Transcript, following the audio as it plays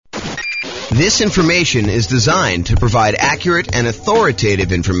This information is designed to provide accurate and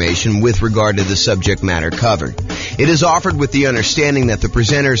authoritative information with regard to the subject matter covered. It is offered with the understanding that the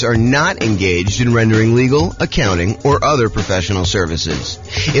presenters are not engaged in rendering legal, accounting, or other professional services.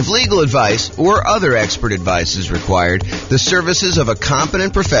 If legal advice or other expert advice is required, the services of a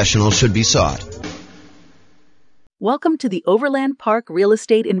competent professional should be sought. Welcome to the Overland Park Real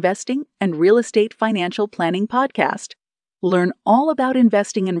Estate Investing and Real Estate Financial Planning Podcast. Learn all about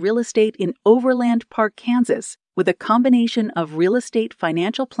investing in real estate in Overland Park, Kansas, with a combination of real estate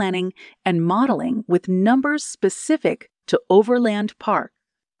financial planning and modeling with numbers specific to Overland Park,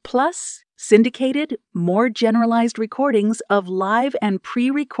 plus syndicated, more generalized recordings of live and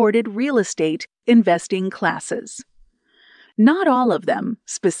pre-recorded real estate investing classes. Not all of them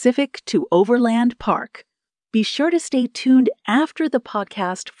specific to Overland Park. Be sure to stay tuned after the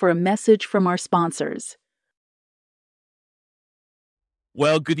podcast for a message from our sponsors.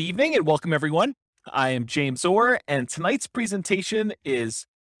 Well, good evening and welcome everyone. I am James Orr, and tonight's presentation is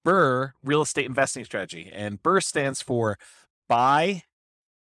BRRRR Real Estate Investing Strategy. And BRRRR stands for Buy,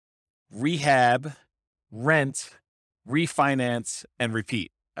 Rehab, Rent, Refinance, and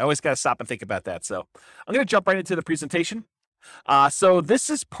Repeat. I always got to stop and think about that. So I'm going to jump right into the presentation. So this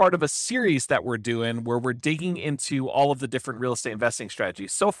is part of a series that we're doing where we're digging into all of the different real estate investing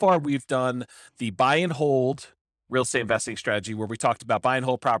strategies. So far, we've done the buy and hold real estate investing strategy, where we talked about buy and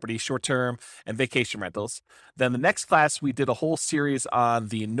hold property, short-term and vacation rentals. Then the next class, we did a whole series on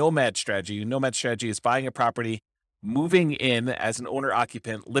the nomad strategy. Nomad strategy is buying a property, moving in as an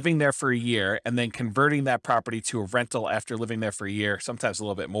owner-occupant, living there for a year, and then converting that property to a rental after living there for a year, sometimes a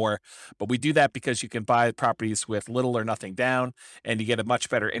little bit more. But we do that because you can buy properties with little or nothing down, and you get a much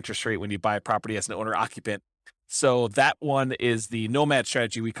better interest rate when you buy a property as an owner-occupant. So that one is the nomad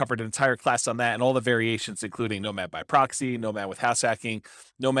strategy. We covered an entire class on that and all the variations, including nomad by proxy, nomad with house hacking,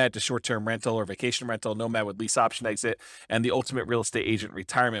 nomad to short-term rental or vacation rental, nomad with lease option exit, and the ultimate real estate agent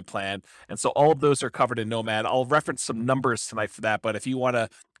retirement plan. And so all of those are covered in nomad. I'll reference some numbers tonight for that, but if you want to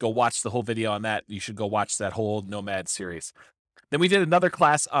go watch the whole video on that, you should go watch that whole nomad series. Then we did another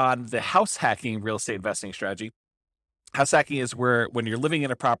class on the house hacking real estate investing strategy. House hacking is where when you're living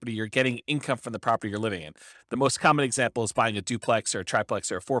in a property, you're getting income from the property you're living in. The most common example is buying a duplex or a triplex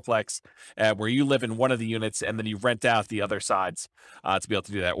or a fourplex, where you live in one of the units and then you rent out the other sides to be able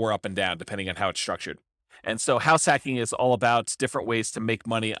to do that, or up and down, depending on how it's structured. And so house hacking is all about different ways to make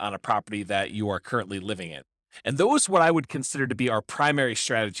money on a property that you are currently living in. And those what I would consider to be our primary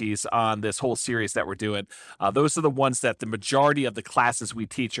strategies on this whole series that we're doing. Those are the ones that the majority of the classes we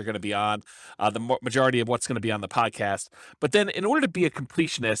teach are going to be on, the majority of what's going to be on the podcast. But then in order to be a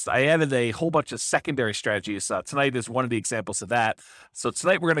completionist, I added a whole bunch of secondary strategies. Tonight is one of the examples of that. So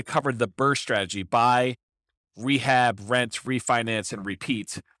tonight we're going to cover the BRRRR strategy: buy, rehab, rent, refinance, and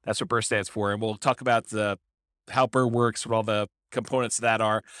repeat. That's what BRRRR stands for. And we'll talk about how BRRRR works, what all the components of that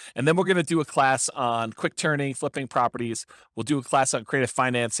are. And then we're going to do a class on quick turning, flipping properties. We'll do a class on creative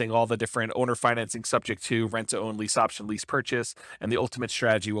financing, all the different owner financing subject to rent to own, lease option, lease purchase, and the ultimate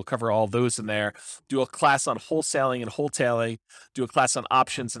strategy. We'll cover all those in there. Do a class on wholesaling and wholetailing, do a class on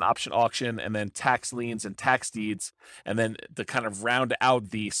options and option auction, and then tax liens and tax deeds. And then to kind of round out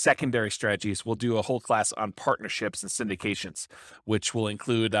the secondary strategies, we'll do a whole class on partnerships and syndications, which will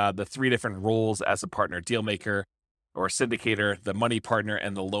include the three different roles as a partner: deal maker, or syndicator, the money partner,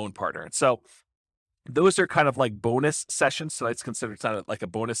 and the loan partner. And so those are kind of like bonus sessions. So it's considered kind of like a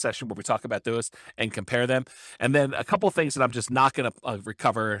bonus session where we talk about those and compare them. And then a couple of things that I'm just not going to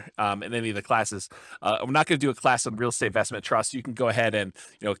recover in any of the classes. I'm not going to do a class on real estate investment trust. You can go ahead and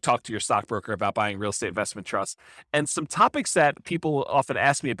talk to your stockbroker about buying real estate investment trust. And some topics that people often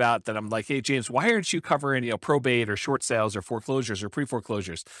ask me about that I'm like, hey, James, why aren't you covering probate or short sales or foreclosures or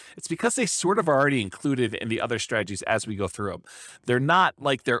pre-foreclosures? It's because they sort of are already included in the other strategies as we go through them. They're not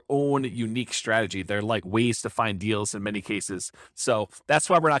like their own unique strategy. They're like ways to find deals in many cases. So that's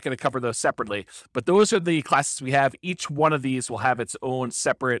why we're not going to cover those separately. But those are the classes we have. Each one of these will have its own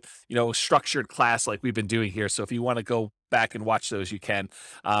separate, structured class like we've been doing here. So if you want to go back and watch those, you can,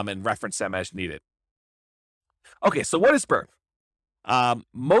 and reference them as needed. Okay, so what is BRRRR?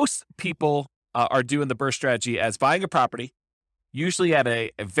 Most people are doing the BRRRR strategy as buying a property, usually at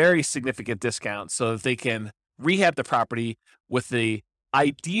a very significant discount, so that they can rehab the property with the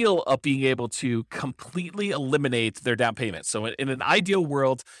ideal of being able to completely eliminate their down payment. So in an ideal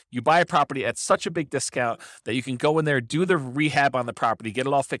world, you buy a property at such a big discount that you can go in there, do the rehab on the property, get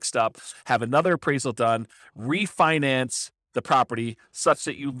it all fixed up, have another appraisal done, refinance the property such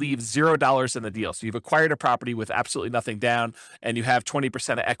that you leave $0 in the deal. So you've acquired a property with absolutely nothing down, and you have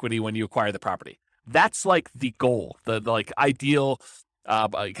 20% of equity when you acquire the property. That's like the goal, the like ideal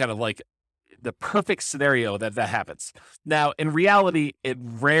kind of like the perfect scenario that happens. Now, in reality, it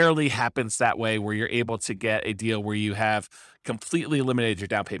rarely happens that way where you're able to get a deal where you have completely eliminated your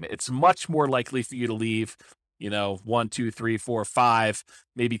down payment. It's much more likely for you to leave, 1, 2, 3, 4, 5,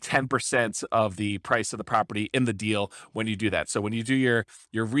 maybe 10% of the price of the property in the deal when you do that. So when you do your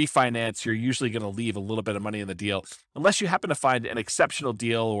refinance, you're usually going to leave a little bit of money in the deal, unless you happen to find an exceptional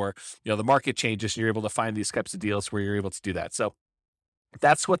deal, or the market changes and you're able to find these types of deals where you're able to do that. So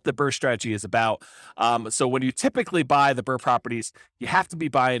that's what the BRRRR strategy is about. So when you typically buy the BRRRR properties, you have to be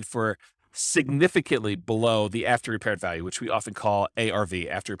buying for significantly below the after repaired value, which we often call ARV,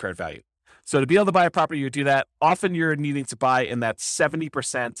 after repaired value. So to be able to buy a property, you do that. Often you're needing to buy in that 70%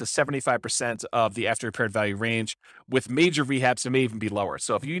 to 75% of the after repaired value range. With major rehabs, it may even be lower.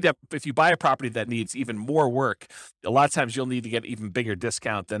 So if you buy a property that needs even more work, a lot of times you'll need to get even bigger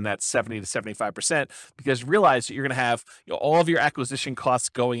discount than that 70 to 75%, because realize that you're going to have all of your acquisition costs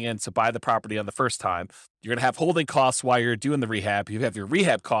going in to buy the property on the first time. You're going to have holding costs while you're doing the rehab. You have your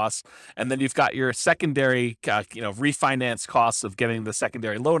rehab costs, and then you've got your secondary, refinance costs of getting the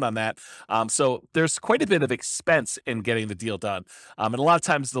secondary loan on that. So there's quite a bit of expense in getting the deal done. And a lot of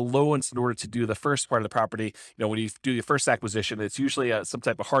times the loans, in order to do the first part of the property, when you do your first acquisition, it's usually some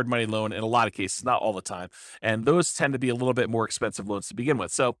type of hard money loan in a lot of cases, not all the time. And those tend to be a little bit more expensive loans to begin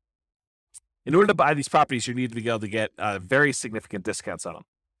with. So in order to buy these properties, you need to be able to get very significant discounts on them.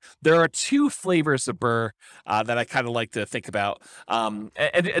 There are two flavors of BRRRR that I kind of like to think about. And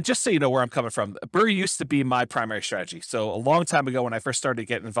just so you know where I'm coming from, BRRRR used to be my primary strategy. So a long time ago, when I first started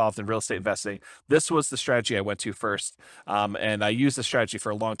getting involved in real estate investing, this was the strategy I went to first. And I used the strategy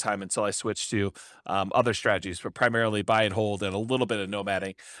for a long time until I switched to other strategies, but primarily buy and hold and a little bit of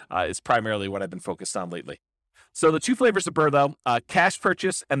nomading is primarily what I've been focused on lately. So the two flavors of BRRRR, though, cash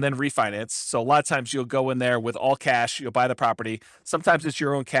purchase and then refinance. So a lot of times you'll go in there with all cash, you'll buy the property. Sometimes it's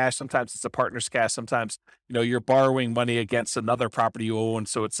your own cash, sometimes it's a partner's cash, sometimes you're borrowing money against another property you own.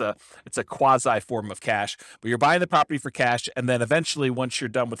 So it's a quasi form of cash, but you're buying the property for cash, and then eventually, once you're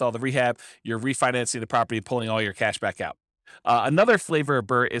done with all the rehab, you're refinancing the property and pulling all your cash back out. Another flavor of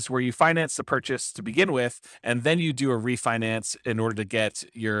BRRRR is where you finance the purchase to begin with, and then you do a refinance in order to get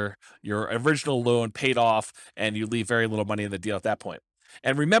your original loan paid off, and you leave very little money in the deal at that point.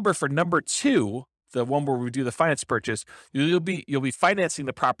 And remember, for number two, the one where we do the finance purchase, you'll be financing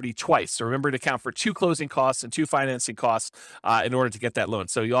the property twice. So remember to account for 2 closing costs and 2 financing costs in order to get that loan.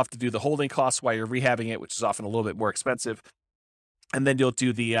 So you'll have to do the holding costs while you're rehabbing it, which is often a little bit more expensive. And then you'll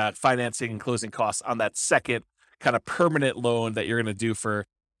do the financing and closing costs on that second kind of permanent loan that you're going to do for,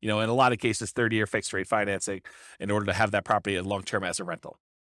 in a lot of cases, 30-year fixed rate financing in order to have that property long-term as a rental.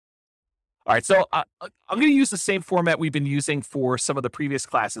 All right, so I'm going to use the same format we've been using for some of the previous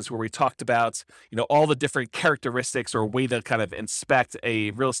classes where we talked about, all the different characteristics or way to kind of inspect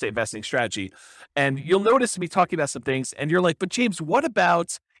a real estate investing strategy. And you'll notice me talking about some things, and you're like, but James, what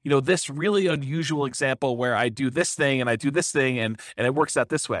about this really unusual example where I do this thing and I do this thing and it works out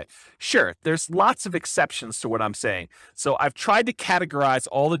this way? Sure, there's lots of exceptions to what I'm saying. So I've tried to categorize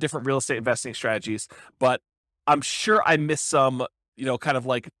all the different real estate investing strategies, but I'm sure I missed some, kind of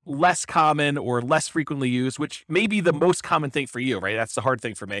like less common or less frequently used, which may be the most common thing for you, right? That's the hard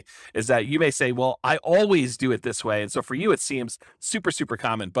thing for me, is that you may say, well, I always do it this way. And so for you, it seems super, super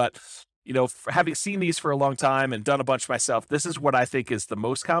common. But having seen these for a long time and done a bunch myself, this is what I think is the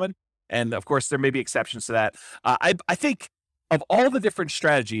most common. And of course, there may be exceptions to that. I think of all the different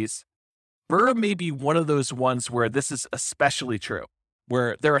strategies, BRRRR may be one of those ones where this is especially true,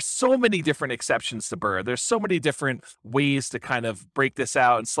 where there are so many different exceptions to BRRRR. There's so many different ways to kind of break this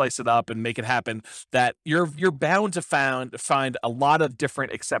out and slice it up and make it happen that you're bound to find a lot of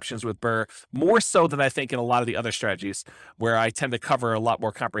different exceptions with BRRRR, more so than I think in a lot of the other strategies where I tend to cover a lot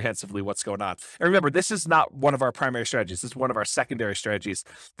more comprehensively what's going on. And remember, this is not one of our primary strategies. This is one of our secondary strategies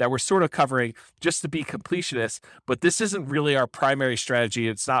that we're sort of covering just to be completionist, but this isn't really our primary strategy.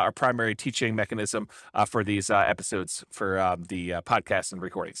 It's not our primary teaching mechanism for these episodes for the podcast and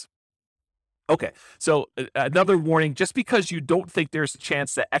recordings. Okay, so another warning, just because you don't think there's a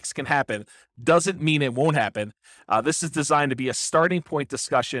chance that X can happen doesn't mean it won't happen. This is designed to be a starting point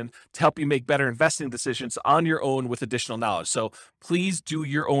discussion to help you make better investing decisions on your own with additional knowledge. So please do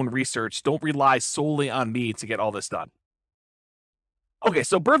your own research. Don't rely solely on me to get all this done. Okay,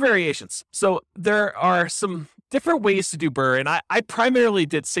 so BRRRR variations. So there are some different ways to do BRRRR, and I primarily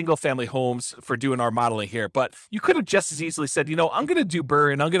did single-family homes for doing our modeling here, but you could have just as easily said, I'm going to do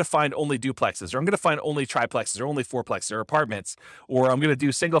BRRRR, and I'm going to find only duplexes, or I'm going to find only triplexes, or only fourplexes, or apartments, or I'm going to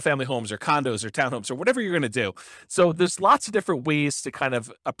do single-family homes, or condos, or townhomes, or whatever you're going to do. So there's lots of different ways to kind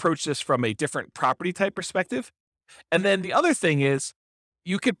of approach this from a different property type perspective. And then the other thing is,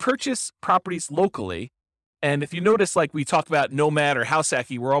 you could purchase properties locally. And if you notice, like we talk about nomad or house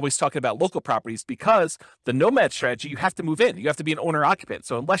hacking, we're always talking about local properties because the nomad strategy, you have to move in. You have to be an owner occupant.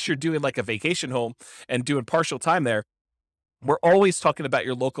 So unless you're doing like a vacation home and doing partial time there, we're always talking about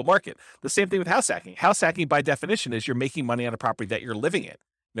your local market. The same thing with house hacking. House hacking, by definition, is you're making money on a property that you're living in.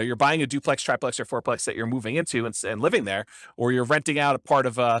 You're buying a duplex, triplex, or fourplex that you're moving into and living there, or you're renting out a part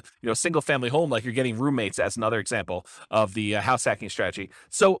of a single family home, like you're getting roommates, as another example of the house hacking strategy.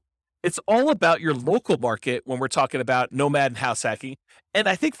 So it's all about your local market when we're talking about nomad and house hacking. And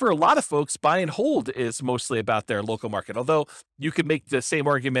I think for a lot of folks, buy and hold is mostly about their local market, although you could make the same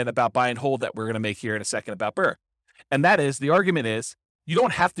argument about buy and hold that we're going to make here in a second about BRRRR. And that is, the argument is, you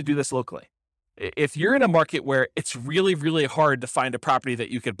don't have to do this locally. If you're in a market where it's really, really hard to find a property that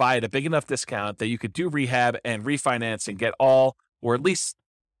you could buy at a big enough discount that you could do rehab and refinance and get all, or at least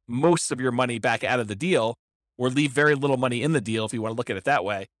most of your money back out of the deal, or leave very little money in the deal, if you want to look at it that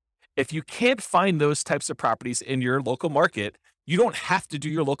way. If you can't find those types of properties in your local market, you don't have to do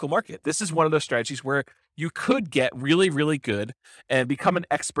your local market. This is one of those strategies where you could get really, really good and become an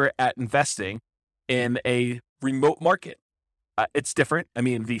expert at investing in a remote market. It's different. I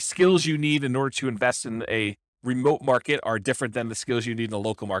mean, the skills you need in order to invest in a remote market are different than the skills you need in a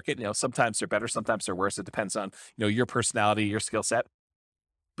local market. Sometimes they're better, sometimes they're worse. It depends on, your personality, your skill set.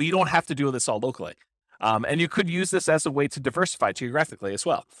 But you don't have to do this all locally. And you could use this as a way to diversify geographically as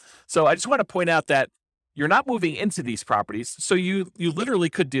well. So I just want to point out that you're not moving into these properties. So you literally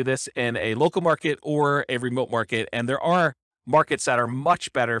could do this in a local market or a remote market. And there are markets that are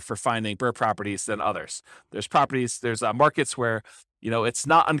much better for finding BRRRR properties than others. There's markets where, it's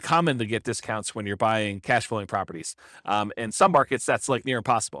not uncommon to get discounts when you're buying cash flowing properties. In some markets, that's like near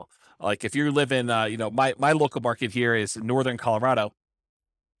impossible. Like if you live in, my local market here is northern Colorado.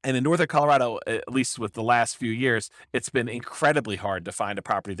 And in northern Colorado, at least with the last few years, it's been incredibly hard to find a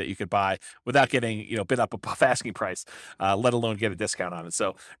property that you could buy without getting, bid up above asking price, let alone get a discount on it.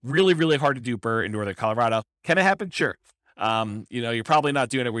 So really, really hard to do BRRRR in northern Colorado. Can it happen? Sure. You're probably not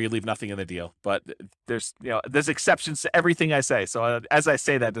doing it where you leave nothing in the deal, but there's exceptions to everything I say. So as I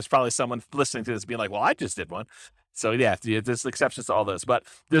say that, there's probably someone listening to this being like, well, I just did one. So yeah, there's exceptions to all those, but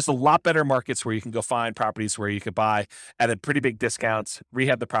there's a lot better markets where you can go find properties where you could buy at a pretty big discount,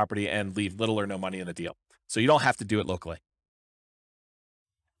 rehab the property, and leave little or no money in the deal. So you don't have to do it locally.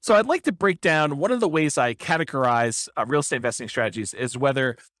 So I'd like to break down one of the ways I categorize real estate investing strategies is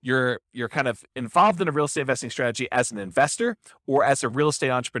whether you're kind of involved in a real estate investing strategy as an investor or as a real estate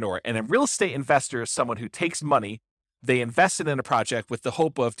entrepreneur. And a real estate investor is someone who takes money, they invest it in a project with the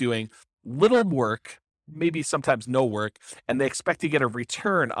hope of doing little work, maybe sometimes no work, and they expect to get a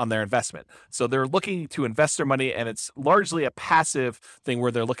return on their investment. So they're looking to invest their money, and it's largely a passive thing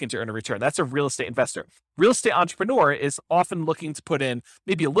where they're looking to earn a return. That's a real estate investor. Real estate entrepreneur is often looking to put in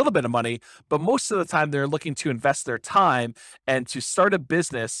maybe a little bit of money, but most of the time they're looking to invest their time and to start a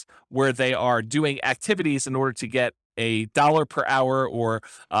business where they are doing activities in order to get a dollar per hour or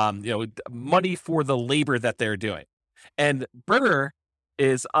money for the labor that they're doing. And BRRRR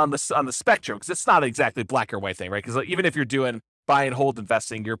is on the spectrum, because it's not exactly black or white thing, right? Because even if you're doing buy and hold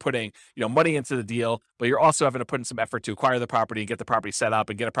investing, you're putting money into the deal, but you're also having to put in some effort to acquire the property and get the property set up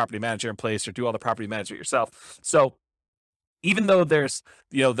and get a property manager in place or do all the property management yourself. So even though there's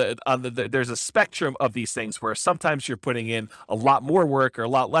there's a spectrum of these things where sometimes you're putting in a lot more work or a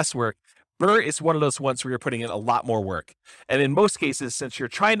lot less work, BRRRR is one of those ones where you're putting in a lot more work. And in most cases, since you're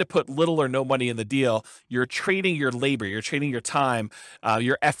trying to put little or no money in the deal, you're trading your labor, you're trading your time,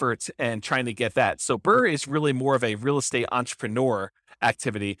 your effort, and trying to get that. So BRRRR is really more of a real estate entrepreneur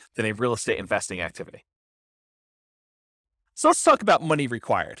activity than a real estate investing activity. So let's talk about money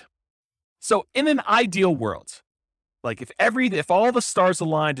required. So in an ideal world, like if all the stars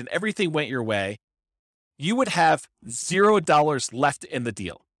aligned and everything went your way, you would have $0 left in the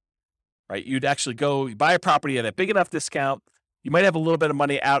deal. Right? You'd actually go buy a property at a big enough discount. You might have a little bit of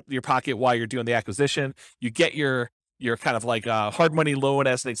money out of your pocket while you're doing the acquisition. You get your kind of like a hard money loan,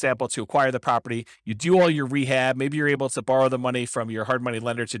 as an example, to acquire the property. You do all your rehab. Maybe you're able to borrow the money from your hard money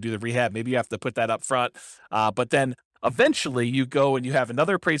lender to do the rehab. Maybe you have to put that up front. But then eventually you go and you have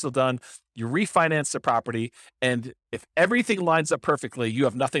another appraisal done. You refinance the property. And if everything lines up perfectly, you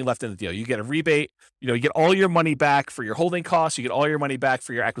have nothing left in the deal. You get a rebate. You get all your money back for your holding costs. You get all your money back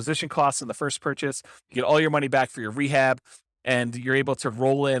for your acquisition costs in the first purchase. You get all your money back for your rehab. And you're able to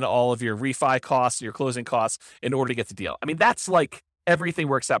roll in all of your refi costs, your closing costs in order to get the deal. I mean, that's like everything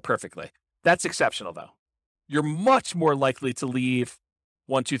works out perfectly. That's exceptional, though. You're much more likely to leave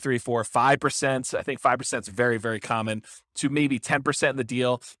 1, 2, 3, 4, 5%. I think 5% is very, very common, to maybe 10% in the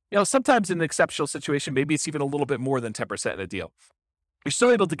deal. Sometimes in an exceptional situation, maybe it's even a little bit more than 10% in a deal. You're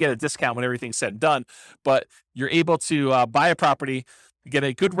still able to get a discount when everything's said and done, but you're able to buy a property, get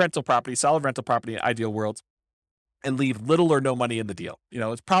a good rental property, solid rental property in ideal world, and leave little or no money in the deal.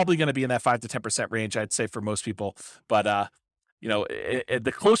 It's probably going to be in that 5 to 10% range, I'd say, for most people. But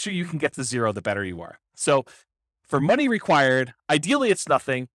the closer you can get to zero, the better you are. So for money required, ideally it's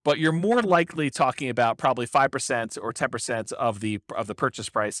nothing, but you're more likely talking about probably 5% or 10% of the purchase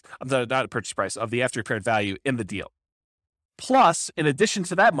price, not purchase price, of the after repaired value in the deal. Plus, in addition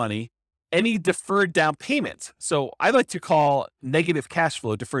to that money, any deferred down payment. So I like to call negative cash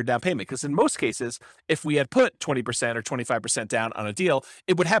flow deferred down payment, because in most cases, if we had put 20% or 25% down on a deal,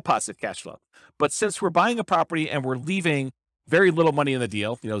 it would have positive cash flow. But since we're buying a property and we're leaving very little money in the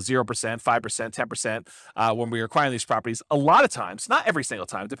deal, 0%, 5%, 10%, when we're acquiring these properties, a lot of times, not every single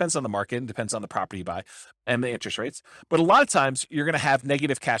time, depends on the market and depends on the property you buy and the interest rates, but a lot of times you're going to have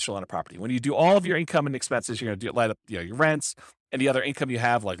negative cash flow on a property. When you do all of your income and expenses, you're going to light up your rents, any other income you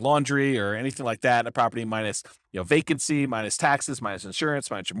have, like laundry or anything like that in a property, minus vacancy, minus taxes, minus insurance,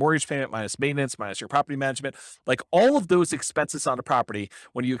 minus your mortgage payment, minus maintenance, minus your property management, like all of those expenses on a property,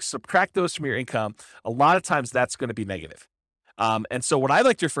 when you subtract those from your income, a lot of times that's going to be negative. And so what I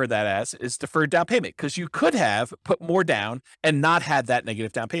like to refer to that as is deferred down payment, because you could have put more down and not had that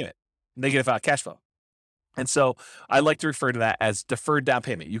negative down payment, negative cash flow. And so I like to refer to that as deferred down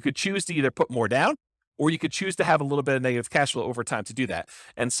payment. You could choose to either put more down, or you could choose to have a little bit of negative cash flow over time to do that.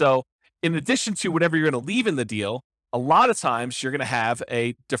 And so in addition to whatever you're going to leave in the deal, a lot of times you're going to have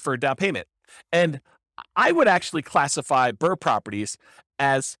a deferred down payment. And I would actually classify BRRRR properties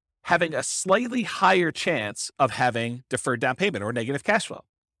as having a slightly higher chance of having deferred down payment or negative cash flow.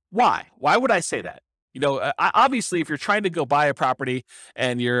 Why? Why would I say that? Obviously, if you're trying to go buy a property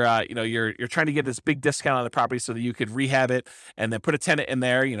and you're trying to get this big discount on the property so that you could rehab it and then put a tenant in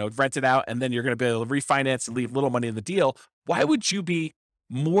there, rent it out, and then you're going to be able to refinance and leave little money in the deal, why would you be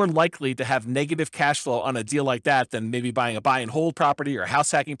more likely to have negative cash flow on a deal like that than maybe buying a buy and hold property or a house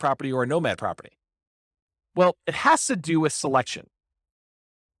hacking property or a nomad property? Well, it has to do with selection.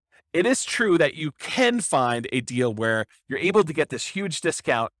 It is true that you can find a deal where you're able to get this huge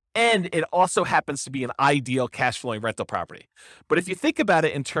discount and it also happens to be an ideal cash flowing rental property. But if you think about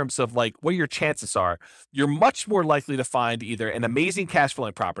it in terms of like what your chances are, you're much more likely to find either an amazing cash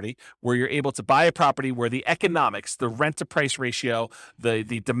flowing property where you're able to buy a property where the economics, the rent to price ratio, the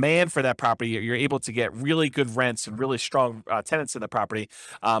demand for that property, you're able to get really good rents and really strong tenants in the property,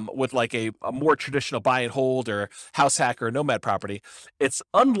 with like a more traditional buy and hold or house hack or nomad property. It's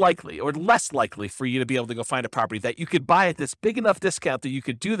unlikely or less likely for you to be able to go find a property that you could buy at this big enough discount that you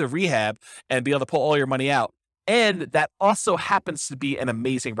could do the rehab and be able to pull all your money out. And that also happens to be an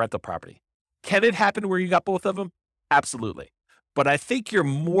amazing rental property. Can it happen where you got both of them? Absolutely. But I think you're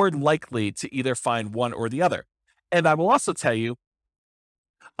more likely to either find one or the other. And I will also tell you,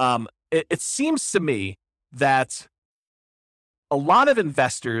 it seems to me that a lot of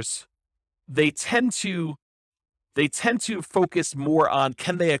investors, they tend to focus more on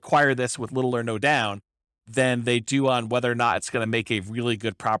can they acquire this with little or no down than they do on whether or not it's going to make a really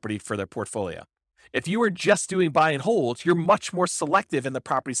good property for their portfolio. If you are just doing buy and hold, you're much more selective in the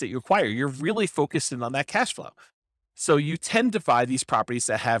properties that you acquire. You're really focused in on that cash flow. So you tend to buy these properties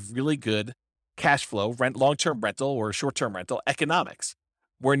that have really good cash flow, long-term rental or short-term rental economics.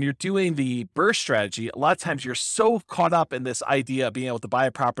 When you're doing the BRRRR strategy, a lot of times you're so caught up in this idea of being able to buy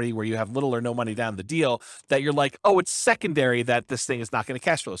a property where you have little or no money down the deal that you're like, oh, it's secondary that this thing is not going to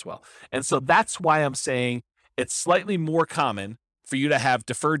cash flow as well. And so that's why I'm saying it's slightly more common for you to have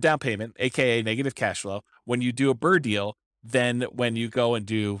deferred down payment, aka negative cash flow, when you do a BRRRR deal than when you go and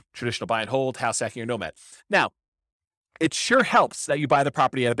do traditional buy and hold, house hacking, or nomad. Now, it sure helps that you buy the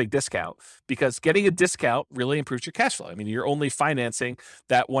property at a big discount, because getting a discount really improves your cash flow. I mean, you're only financing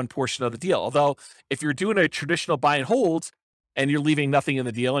that one portion of the deal. Although if you're doing a traditional buy and hold and you're leaving nothing in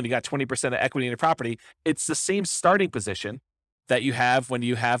the deal and you got 20% of equity in your property, it's the same starting position that you have when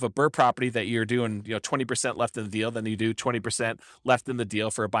you have a BRRRR property that you're doing 20% left in the deal, then you do 20% left in the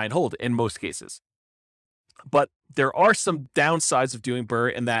deal for a buy and hold in most cases. But there are some downsides of doing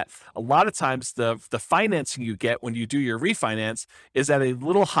BRRRR in that a lot of times the financing you get when you do your refinance is at a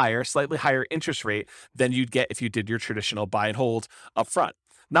little higher, slightly higher interest rate than you'd get if you did your traditional buy and hold up front.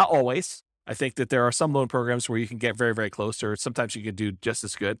 Not always. I think that there are some loan programs where you can get very, very close, or sometimes you can do just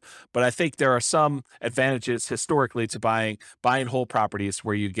as good. But I think there are some advantages historically to buying buy and hold properties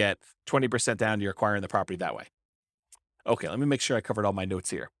where you get 20% down, you're acquiring the property that way. Okay, let me make sure I covered all my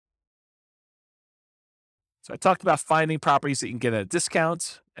notes here. So I talked about finding properties that you can get at a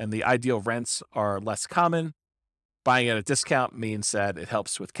discount, and the ideal rents are less common. Buying at a discount means that it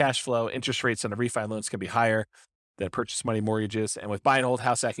helps with cash flow. Interest rates on the refi loans can be higher than purchase money mortgages. And with buy and hold,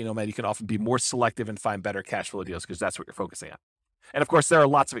 house hacking, nomad, you can often be more selective and find better cash flow deals because that's what you're focusing on. And of course, there are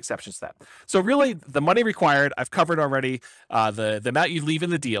lots of exceptions to that. So really, the money required, I've covered already. The amount you leave in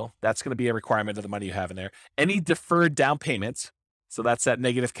the deal, that's going to be a requirement of the money you have in there. Any deferred down payments, so that's that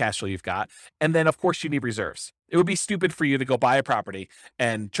negative cash flow you've got. And then, of course, you need reserves. It would be stupid for you to go buy a property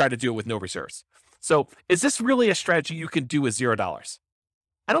and try to do it with no reserves. So is this really a strategy you can do with $0?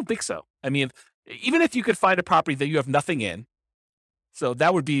 I don't think so. I mean, even if you could find a property that you have nothing in, so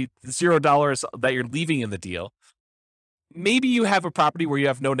that would be $0 that you're leaving in the deal. Maybe you have a property where you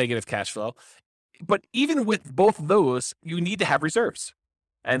have no negative cash flow, but even with both of those, you need to have reserves.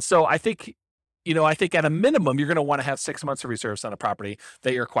 And so I think at a minimum, you're going to want to have 6 months of reserves on a property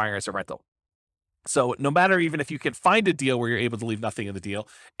that you're acquiring as a rental. So no matter even if you can find a deal where you're able to leave nothing in the deal,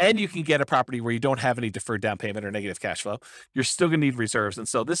 and you can get a property where you don't have any deferred down payment or negative cash flow, you're still going to need reserves. And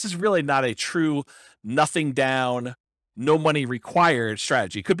so this is really not a true nothing down, no money required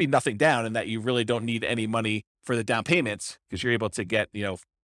strategy. It could be nothing down in that you really don't need any money for the down payments because you're able to get,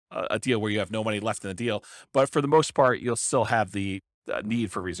 a deal where you have no money left in the deal. But for the most part, you'll still have the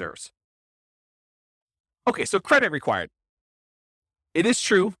need for reserves. Okay, so credit required. It is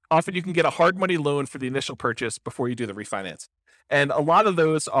true. Often you can get a hard money loan for the initial purchase before you do the refinance. And a lot of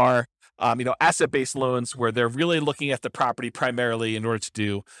those are, asset-based loans where they're really looking at the property primarily in order to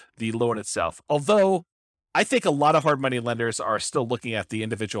do the loan itself. Although I think a lot of hard money lenders are still looking at the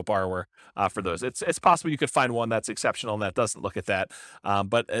individual borrower for those. It's possible you could find one that's exceptional and that doesn't look at that.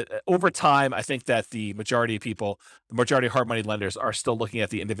 But over time, I think that the majority of hard money lenders are still looking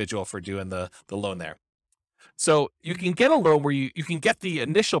at the individual for doing the loan there. So you can get a loan where you can get the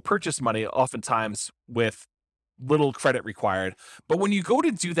initial purchase money oftentimes with little credit required. But when you go to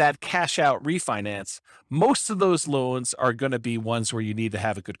do that cash out refinance, most of those loans are going to be ones where you need to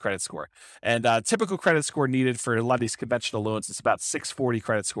have a good credit score. And typical credit score needed for a lot of these conventional loans is about 640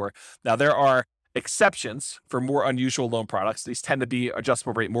 credit score. Now, there are exceptions for more unusual loan products. These tend to be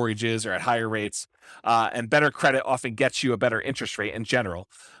adjustable rate mortgages or at higher rates, and better credit often gets you a better interest rate in general.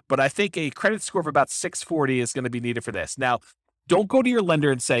 But I think a credit score of about 640 is going to be needed for this. Now, don't go to your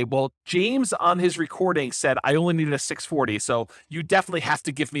lender and say, well, James on his recording said I only needed a 640, so you definitely have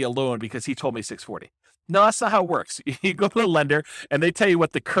to give me a loan because he told me 640. No, that's not how it works. You go to the lender and they tell you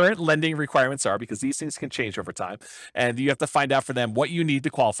what the current lending requirements are because these things can change over time. And you have to find out for them what you need to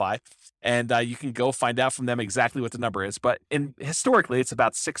qualify. And you can go find out from them exactly what the number is. But historically, it's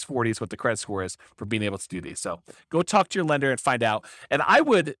about 640 is what the credit score is for being able to do these. So go talk to your lender and find out. And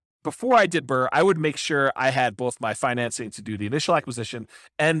before I did BRRRR, I would make sure I had both my financing to do the initial acquisition,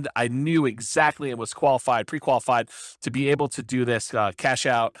 and I knew exactly and was pre-qualified to be able to do this cash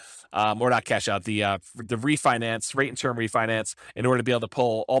out, or not cash out, the refinance, rate and term refinance, in order to be able to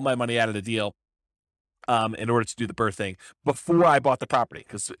pull all my money out of the deal in order to do the BRRRR thing before I bought the property.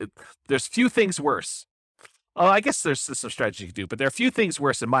 Because there's few things worse. I guess there's some strategy you can do, but there are a few things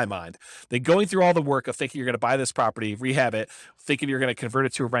worse in my mind than going through all the work of thinking you're going to buy this property, rehab it, thinking you're going to convert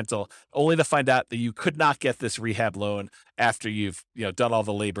it to a rental, only to find out that you could not get this rehab loan after you've done all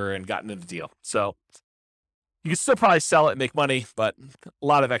the labor and gotten in the deal. So you can still probably sell it and make money, but a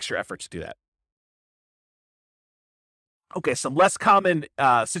lot of extra effort to do that. Okay, some less common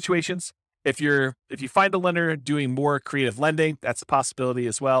situations. If you find a lender doing more creative lending, that's a possibility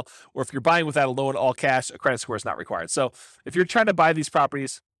as well. Or if you're buying without a loan, all cash, a credit score is not required. So if you're trying to buy these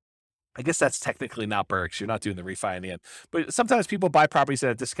properties, I guess that's technically not BRRRR because you're not doing the refi in the end. But sometimes people buy properties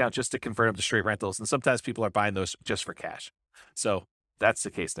at a discount just to convert them to straight rentals. And sometimes people are buying those just for cash. So that's the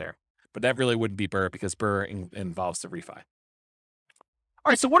case there. But that really wouldn't be BRRRR because BRRRR involves the refi.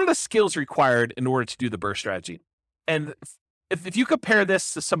 All right, so what are the skills required in order to do the BRRRR strategy? And if you compare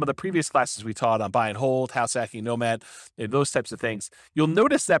this to some of the previous classes we taught on buy and hold, house hacking, nomad, those types of things, you'll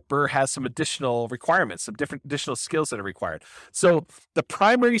notice that BRRRR has some additional requirements, some different additional skills that are required. So the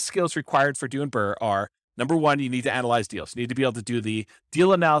primary skills required for doing BRRRR are, number one, you need to analyze deals. You need to be able to do the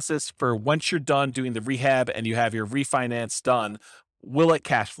deal analysis for once you're done doing the rehab and you have your refinance done, will it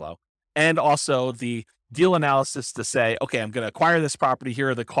cash flow? And also the deal analysis to say, okay, I'm going to acquire this property. Here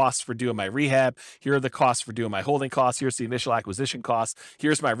are the costs for doing my rehab. Here are the costs for doing my holding costs. Here's the initial acquisition costs.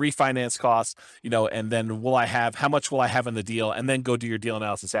 Here's my refinance costs, and then how much will I have in the deal? And then go do your deal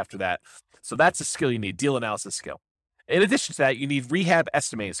analysis after that. So that's a skill you need, deal analysis skill. In addition to that, you need rehab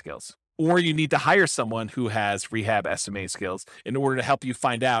estimating skills, or you need to hire someone who has rehab estimating skills in order to help you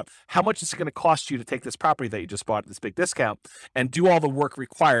find out how much it's going to cost you to take this property that you just bought at this big discount and do all the work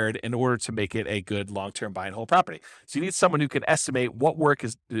required in order to make it a good long-term buy and hold property. So you need someone who can estimate what work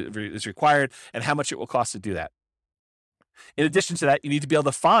is required and how much it will cost to do that. In addition to that, you need to be able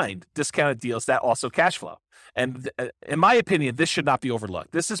to find discounted deals that also cash flow. And in my opinion, this should not be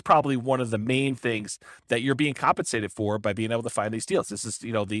overlooked. This is probably one of the main things that you're being compensated for by being able to find these deals. This is,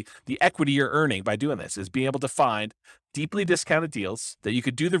 the equity you're earning by doing this is being able to find deeply discounted deals that you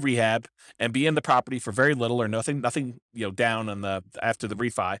could do the rehab and be in the property for very little or nothing, down on after the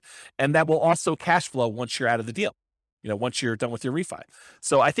refi, and that will also cash flow once you're out of the deal. Once you're done with your refi.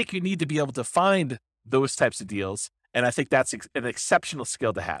 So I think you need to be able to find those types of deals, and I think that's an exceptional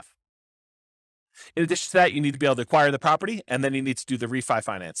skill to have. In addition to that, you need to be able to acquire the property, and then you need to do the refi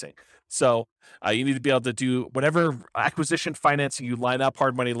financing. So you need to be able to do whatever acquisition financing you line up,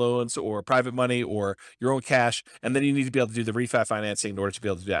 hard money loans or private money or your own cash, and then you need to be able to do the refi financing in order to be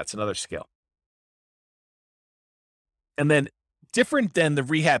able to do that. It's another skill. And then different than the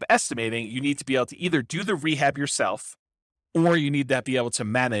rehab estimating, you need to be able to either do the rehab yourself or you need to be able to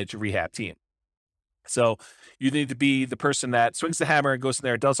manage a rehab team. So you need to be the person that swings the hammer and goes in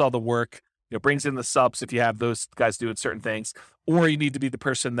there, does all the work, brings in the subs if you have those guys doing certain things, or you need to be the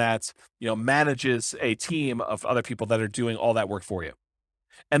person that, manages a team of other people that are doing all that work for you.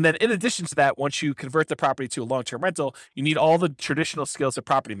 And then in addition to that, once you convert the property to a long-term rental, you need all the traditional skills of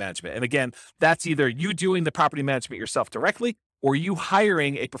property management. And again, that's either you doing the property management yourself directly or you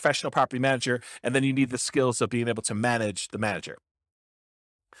hiring a professional property manager, and then you need the skills of being able to manage the manager.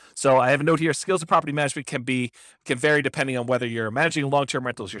 So I have a note here, skills of property management can vary depending on whether you're managing long-term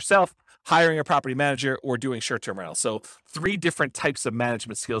rentals yourself, hiring a property manager, or doing short-term rentals. So 3 different types of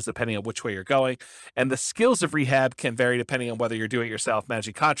management skills depending on which way you're going. And the skills of rehab can vary depending on whether you're doing it yourself,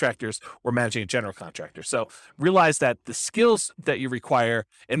 managing contractors, or managing a general contractor. So realize that the skills that you require,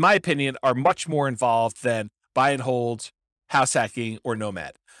 in my opinion, are much more involved than buy and hold, house hacking, or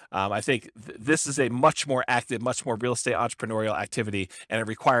nomad. I think this is a much more active, much more real estate entrepreneurial activity, and it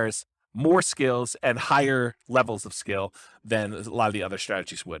requires more skills and higher levels of skill than a lot of the other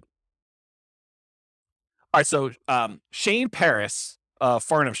strategies would. All right, so Shane Paris,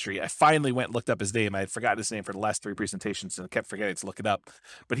 Farnham Street, I finally went and looked up his name. I had forgotten his name for the last 3 presentations and kept forgetting to look it up.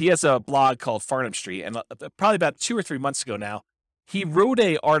 But he has a blog called Farnham Street, and probably about 2 or 3 months ago now, he wrote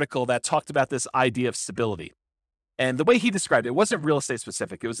an article that talked about this idea of stability. And the way he described it wasn't real estate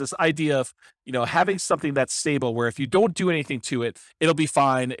specific. It was this idea of, having something that's stable where if you don't do anything to it, it'll be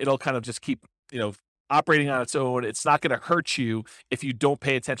fine. It'll kind of just keep, operating on its own. It's not going to hurt you if you don't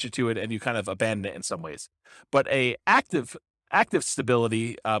pay attention to it and you kind of abandon it in some ways. But a active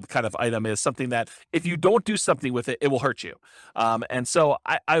stability kind of item is something that if you don't do something with it, it will hurt you. And so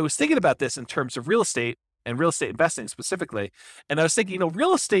I was thinking about this in terms of real estate and real estate investing specifically. And I was thinking,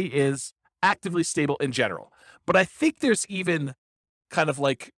 real estate is actively stable in general. But I think there's even kind of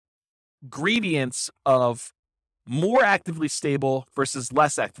like gradients of more actively stable versus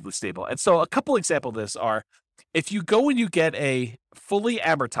less actively stable. And so a couple examples of this are, if you go and you get a fully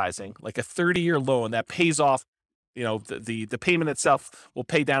amortizing, like a 30-year loan that pays off, the payment itself will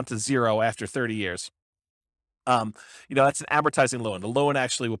pay down to 0 after 30 years. That's an amortizing loan. The loan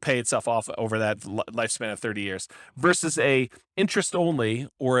actually will pay itself off over that lifespan of 30 years versus a interest only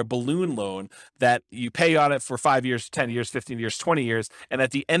or a balloon loan that you pay on it for 5 years, 10 years, 15 years, 20 years. And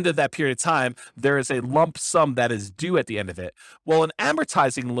at the end of that period of time, there is a lump sum that is due at the end of it. Well, an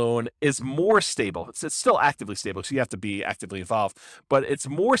amortizing loan is more stable. It's still actively stable, so you have to be actively involved, but it's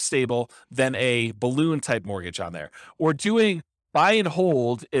more stable than a balloon type mortgage on there. Or doing buy and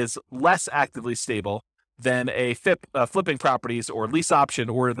hold is less actively stable than a flipping properties or lease option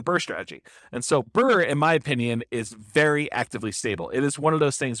or the BRRRR strategy. And so BRRRR, in my opinion, is very actively stable. It is one of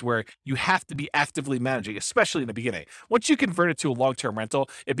those things where you have to be actively managing, especially in the beginning. Once you convert it to a long-term rental,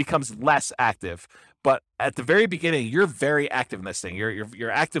 it becomes less active. But at the very beginning, you're very active in this thing. You're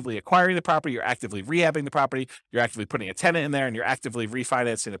actively acquiring the property, you're actively rehabbing the property, you're actively putting a tenant in there, and you're actively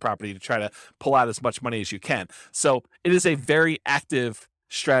refinancing the property to try to pull out as much money as you can. So it is a very active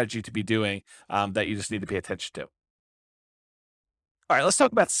strategy to be doing that you just need to pay attention to. All right, let's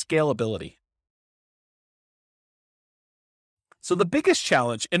talk about scalability. So the biggest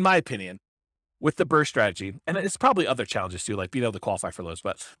challenge, in my opinion, with the BRRRR strategy, and it's probably other challenges too, like being able to qualify for loans,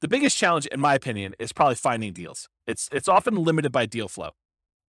 but the biggest challenge, in my opinion, is probably finding deals. It's often limited by deal flow.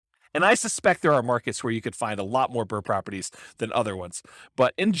 And I suspect there are markets where you could find a lot more BRRRR properties than other ones.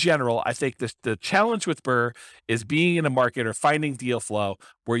 But in general, I think the challenge with BRRRR is being in a market or finding deal flow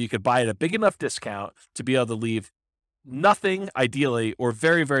where you could buy at a big enough discount to be able to leave nothing, ideally, or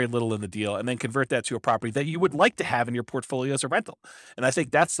very, very little in the deal, and then convert that to a property that you would like to have in your portfolio as a rental. And I think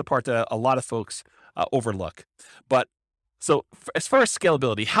that's the part that a lot of folks overlook. But So as far as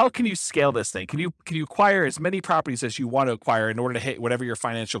scalability, how can you scale this thing? Can you acquire as many properties as you want to acquire in order to hit whatever your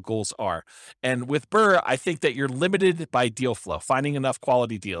financial goals are? And with BRRRR, I think that you're limited by deal flow, finding enough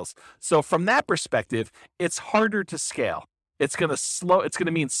quality deals. So from that perspective, it's harder to scale. It's going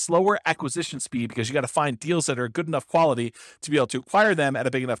to mean slower acquisition speed because you got to find deals that are good enough quality to be able to acquire them at a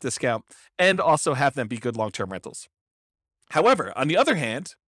big enough discount and also have them be good long-term rentals. However, on the other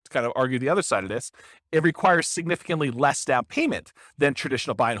hand, to kind of argue the other side of this, it requires significantly less down payment than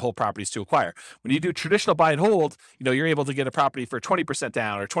traditional buy and hold properties to acquire. When you do traditional buy and hold, you're able to get a property for 20%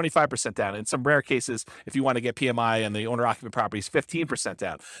 down or 25% down. In some rare cases, if you want to get PMI and the owner occupant properties, 15%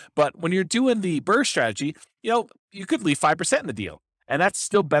 down. But when you're doing the BRRRR strategy, you could leave 5% in the deal. And that's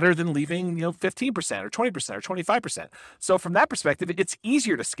still better than leaving, 15% or 20% or 25%. So from that perspective, it's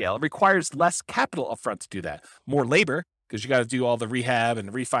easier to scale. It requires less capital upfront to do that. More labor, because you got to do all the rehab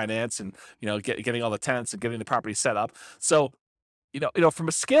and refinance and, getting all the tenants and getting the property set up. So, from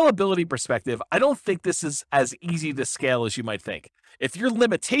a scalability perspective, I don't think this is as easy to scale as you might think. If your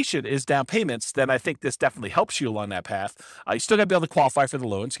limitation is down payments, then I think this definitely helps you along that path. You still got to be able to qualify for the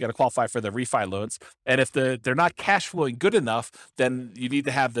loans. You got to qualify for the refi loans. And if they're not cash flowing good enough, then you need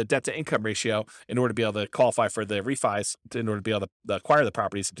to have the debt to income ratio in order to be able to qualify for the refis, in order to be able to acquire the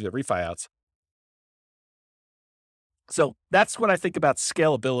properties and do the refi outs. So that's what I think about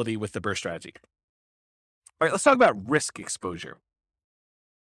scalability with the BRRRR strategy. All right, let's talk about risk exposure.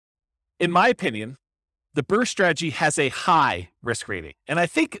 In my opinion, the BRRRR strategy has a high risk rating. And I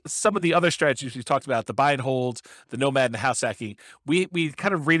think some of the other strategies we talked about, the buy and hold, the nomad and the house hacking, we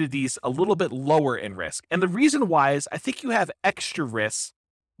kind of rated these a little bit lower in risk. And the reason why is I think you have extra risks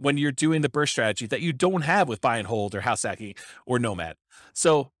when you're doing the BRRRR strategy that you don't have with buy and hold or house hacking or nomad.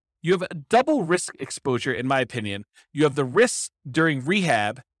 So you have a double risk exposure, in my opinion. You have the risks during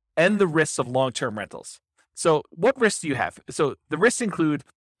rehab and the risks of long-term rentals. So what risks do you have? So the risks include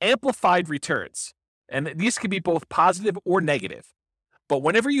amplified returns, and these can be both positive or negative. But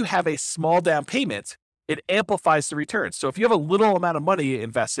whenever you have a small down payment, it amplifies the returns. So if you have a little amount of money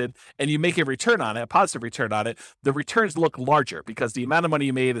invested and you make a return on it, a positive return on it, the returns look larger because the amount of money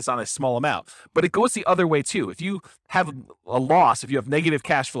you made is on a small amount. But it goes the other way too. If you have a loss, if you have negative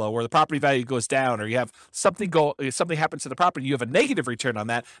cash flow or the property value goes down or you have something happens to the property, you have a negative return on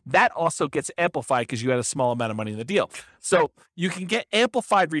that, that also gets amplified because you had a small amount of money in the deal. So you can get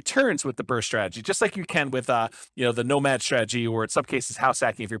amplified returns with the BRRRR strategy, just like you can with the nomad strategy, or in some cases house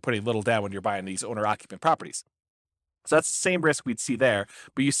hacking if you're putting little down when you're buying these owner occupant properties. So that's the same risk we'd see there,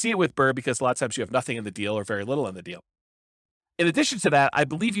 but you see it with BRRRR because a lot of times you have nothing in the deal or very little in the deal. In addition to that, I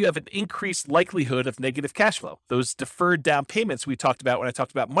believe you have an increased likelihood of negative cash flow, those deferred down payments we talked about when I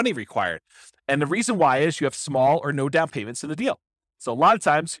talked about money required. And the reason why is you have small or no down payments in the deal. So a lot of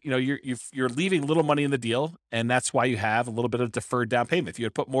times, you're leaving little money in the deal, and that's why you have a little bit of deferred down payment. If you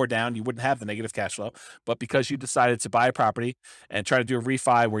had put more down, you wouldn't have the negative cash flow. But because you decided to buy a property and try to do a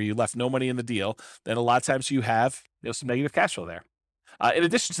refi where you left no money in the deal, then a lot of times you have some negative cash flow there. In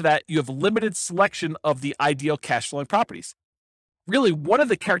addition to that, you have limited selection of the ideal cash flowing properties. Really, one of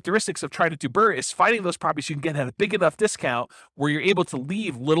the characteristics of trying to do BRRRR is finding those properties you can get at a big enough discount where you're able to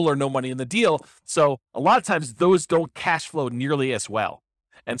leave little or no money in the deal. So a lot of times those don't cash flow nearly as well.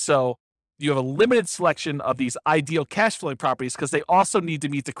 And so you have a limited selection of these ideal cash flowing properties because they also need to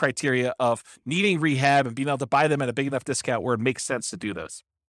meet the criteria of needing rehab and being able to buy them at a big enough discount where it makes sense to do those.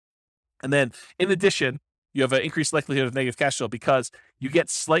 And then in addition, you have an increased likelihood of negative cash flow because you get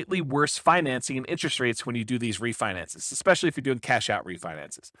slightly worse financing and interest rates when you do these refinances, especially if you're doing cash out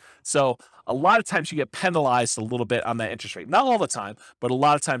refinances. So a lot of times you get penalized a little bit on that interest rate. Not all the time, but a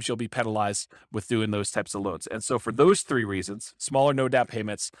lot of times you'll be penalized with doing those types of loans. And so for those three reasons, smaller no down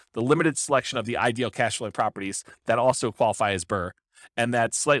payments, the limited selection of the ideal cash flowing properties that also qualify as BRRRR, and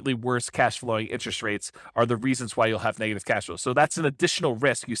that slightly worse cash flowing interest rates are the reasons why you'll have negative cash flow. So that's an additional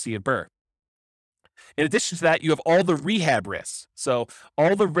risk you see in BRRRR. In addition to that, you have all the rehab risks. So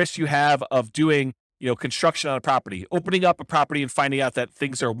all the risks you have of doing construction on a property, opening up a property and finding out that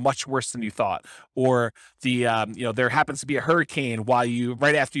things are much worse than you thought, or there happens to be a hurricane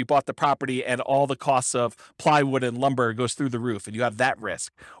right after you bought the property and all the costs of plywood and lumber goes through the roof and you have that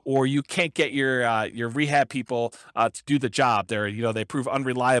risk, or you can't get your rehab people to do the job. They prove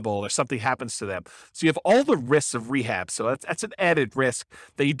unreliable or something happens to them. So you have all the risks of rehab. So that's an added risk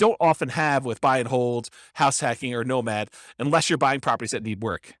that you don't often have with buy and hold, house hacking, or nomad, unless you're buying properties that need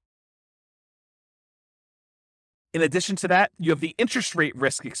work. In addition to that, you have the interest rate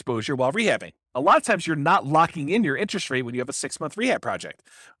risk exposure while rehabbing. A lot of times you're not locking in your interest rate when you have a 6-month rehab project.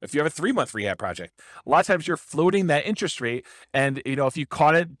 If you have a 3-month rehab project, a lot of times you're floating that interest rate. And, if you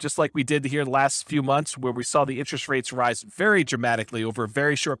caught it, just like we did here the last few months where we saw the interest rates rise very dramatically over a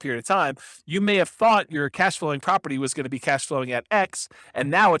very short period of time, you may have thought your cash flowing property was going to be cash flowing at X. And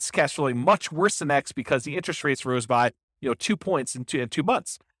now it's cash flowing much worse than X because the interest rates rose by, 2 points in 2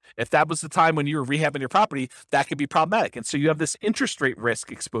 months. If that was the time when you were rehabbing your property, that could be problematic. And so you have this interest rate risk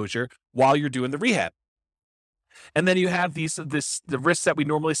exposure while you're doing the rehab. And then you have the risks that we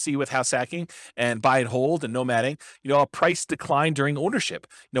normally see with house hacking and buy and hold and nomading, a price decline during ownership.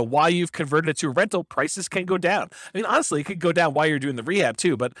 While you've converted it to a rental, prices can go down. I mean, honestly, it could go down while you're doing the rehab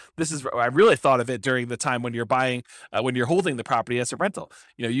too, but I really thought of it during the time when you're buying, when you're holding the property as a rental.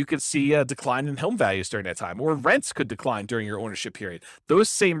 You could see a decline in home values during that time, or rents could decline during your ownership period. Those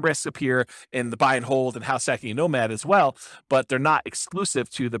same risks appear in the buy and hold and house hacking and nomad as well, but they're not exclusive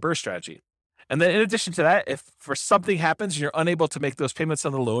to the BRRRR strategy. And then in addition to that, if for something happens and you're unable to make those payments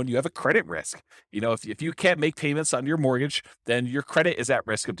on the loan, you have a credit risk. If you can't make payments on your mortgage, then your credit is at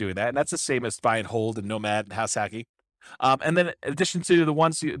risk of doing that. And that's the same as buy and hold and nomad and house hacking. And then in addition to the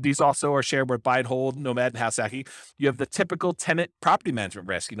ones, these also are shared with buy and hold, nomad, and house hacking. You have the typical tenant property management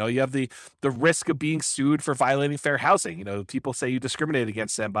risk. You have the risk of being sued for violating fair housing. People say you discriminate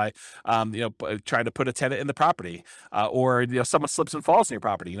against them by, trying to put a tenant in the property, or someone slips and falls in your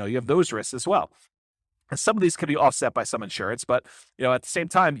property. You have those risks as well. And some of these can be offset by some insurance, but at the same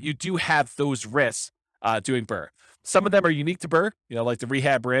time, you do have those risks doing BRRRR. Some of them are unique to BRRRR, like the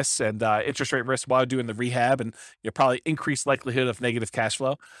rehab risks and interest rate risks while doing the rehab, and probably increased likelihood of negative cash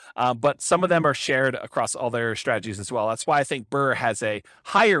flow. But some of them are shared across all their strategies as well. That's why I think BRRRR has a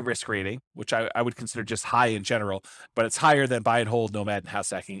higher risk rating, which I would consider just high in general, but it's higher than buy and hold, nomad, and house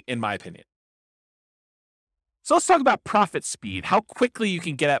hacking, in my opinion. So let's talk about profit speed, how quickly you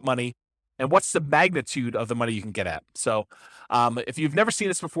can get at money, and what's the magnitude of the money you can get at. So if you've never seen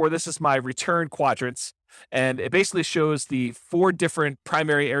this before, this is my return quadrants. And it basically shows the 4 different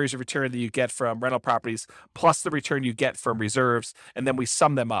primary areas of return that you get from rental properties, plus the return you get from reserves, and then we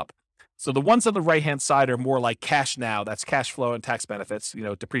sum them up. So the ones on the right-hand side are more like cash now. That's cash flow and tax benefits,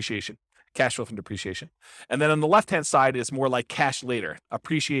 depreciation, cash flow from depreciation. And then on the left-hand side is more like cash later,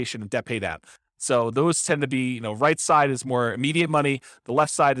 appreciation and debt pay down. So those tend to be, right side is more immediate money. The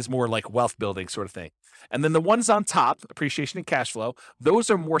left side is more like wealth building sort of thing. And then the ones on top, appreciation and cash flow, those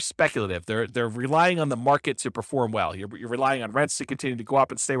are more speculative. They're relying on the market to perform well. You're relying on rents to continue to go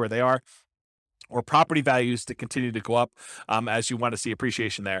up and stay where they are, or property values to continue to go up as you want to see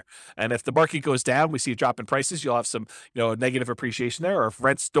appreciation there. And if the market goes down, we see a drop in prices, you'll have some negative appreciation there. Or if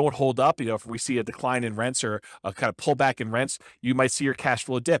rents don't hold up, if we see a decline in rents or a kind of pullback in rents, you might see your cash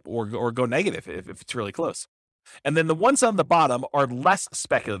flow dip or go negative if it's really close. And then the ones on the bottom are less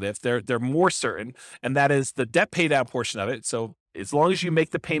speculative. They're more certain, and that is the debt pay down portion of it. So as long as you make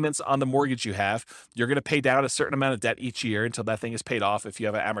the payments on the mortgage you have, you're going to pay down a certain amount of debt each year until that thing is paid off if you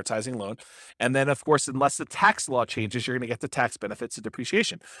have an amortizing loan. And then, of course, unless the tax law changes, you're going to get the tax benefits of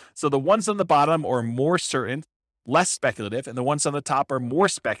depreciation. So the ones on the bottom are more certain, less speculative, and the ones on the top are more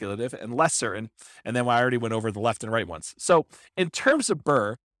speculative and less certain. And then I already went over the left and right ones. So in terms of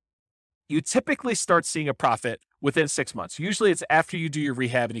BRRRR, you typically start seeing a profit within 6 months. Usually it's after you do your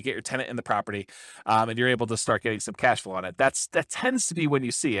rehab and you get your tenant in the property and you're able to start getting some cash flow on it. That tends to be when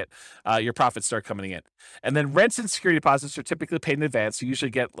you see it, your profits start coming in. And then rents and security deposits are typically paid in advance. You usually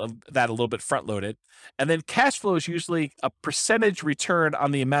get that a little bit front loaded. And then cash flow is usually a percentage return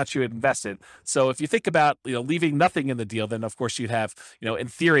on the amount you had invested. So if you think about, leaving nothing in the deal, then of course you'd have, in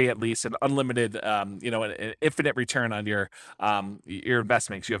theory at least, an unlimited, an infinite return on your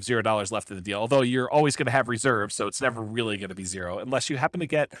investments. You have $0 left in the deal, although you're always going to have reserves. So it's never really going to be zero unless you happen to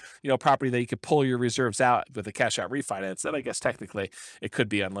get, a property that you could pull your reserves out with a cash out refinance. Then I guess technically it could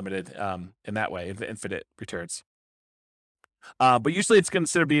be unlimited in that way, infinite returns. But usually it's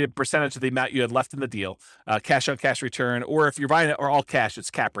considered to be a percentage of the amount you had left in the deal, cash on cash return, or if you're buying it or all cash,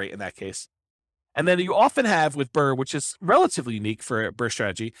 it's cap rate in that case. And then you often have with BRRRR, which is relatively unique for a BRRRR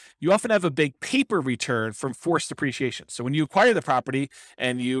strategy, you often have a big paper return from forced appreciation. So when you acquire the property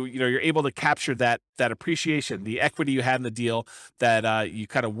and you're able to capture that appreciation, the equity you had in the deal that you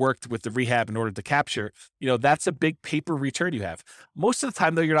kind of worked with the rehab in order to capture, that's a big paper return you have. Most of the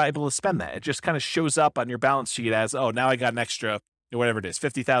time, though, you're not able to spend that. It just kind of shows up on your balance sheet as, oh, now I got an extra, whatever it is,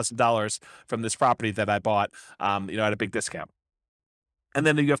 $50,000 from this property that I bought, at a big discount. And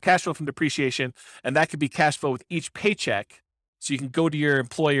then you have cash flow from depreciation, and that could be cash flow with each paycheck So you can go to your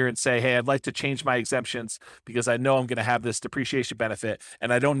employer and say, hey, I'd like to change my exemptions because I know I'm going to have this depreciation benefit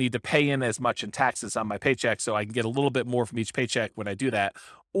and I don't need to pay in as much in taxes on my paycheck, so I can get a little bit more from each paycheck when I do that.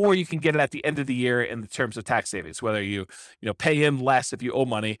 Or you can get it at the end of the year in the terms of tax savings, whether you pay in less if you owe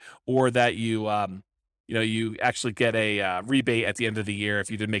money, or that you actually get a rebate at the end of the year if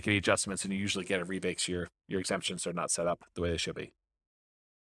you didn't make any adjustments, and you usually get a rebate because your exemptions are not set up the way they should be.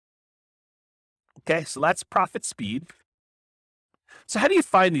 Okay, so that's profit speed. So how do you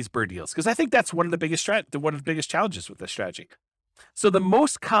find these BRRRR deals? Because I think that's one of the biggest challenges with this strategy. So the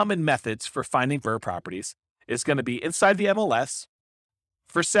most common methods for finding BRRRR properties is going to be inside the MLS,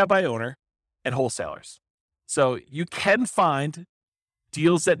 for sale by owner, and wholesalers. So you can find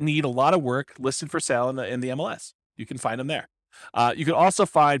deals that need a lot of work listed for sale in the MLS. You can find them there. You can also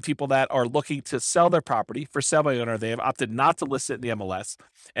find people that are looking to sell their property for sale by owner. They have opted not to list it in the MLS.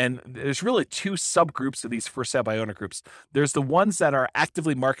 And there's really two subgroups of these for sale by owner groups. There's the ones that are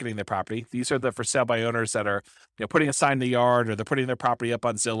actively marketing their property. These are the for sale by owners that are putting a sign in the yard, or they're putting their property up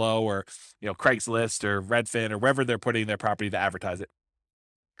on Zillow or Craigslist or Redfin or wherever they're putting their property to advertise it.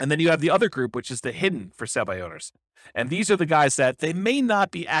 And then you have the other group, which is the hidden for sale by owners. And these are the guys that they may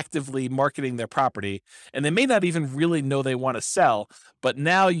not be actively marketing their property, and they may not even really know they want to sell, but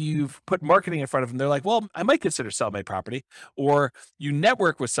now you've put marketing in front of them. They're like, well, I might consider selling my property. Or you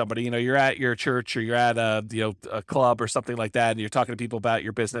network with somebody, you're at your church, or you're at a club or something like that, and you're talking to people about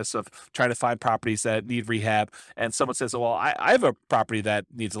your business of trying to find properties that need rehab. And someone says, well, I have a property that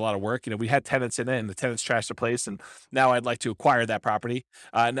needs a lot of work. We had tenants in it, and the tenants trashed the place, and now I'd like to acquire that property.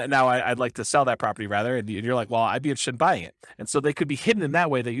 Now I'd like to sell that property rather. And you're like, well, I'd be interested in buying it. And so they could be hidden in that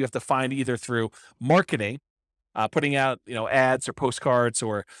way, that you have to find either through marketing, putting out, ads or postcards,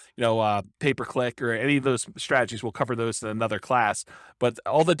 or, pay-per-click, or any of those strategies. We'll cover those in another class, but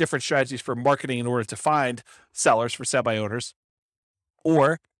all the different strategies for marketing in order to find sellers for sale by owners,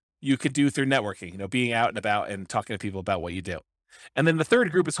 or you could do through networking, being out and about and talking to people about what you do. And then the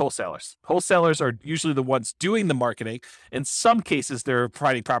third group is wholesalers. Wholesalers are usually the ones doing the marketing. In some cases, they're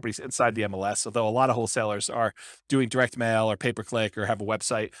providing properties inside the MLS, although a lot of wholesalers are doing direct mail or pay-per-click or have a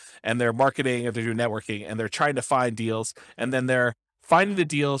website, and they're marketing, or they're doing networking, and they're trying to find deals, and then they're finding the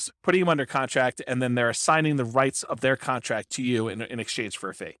deals, putting them under contract, and then they're assigning the rights of their contract to you in exchange for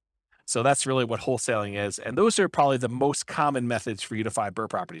a fee. So that's really what wholesaling is. And those are probably the most common methods for you to find BRRRR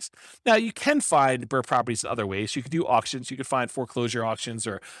properties. Now, you can find BRRRR properties in other ways. You could do auctions. You could find foreclosure auctions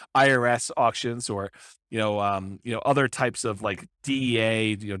or IRS auctions, or, other types of like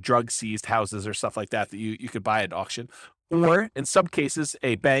DEA, drug seized houses or stuff like that you could buy at auction. Or in some cases,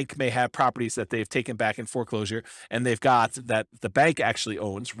 a bank may have properties that they've taken back in foreclosure, and they've got that the bank actually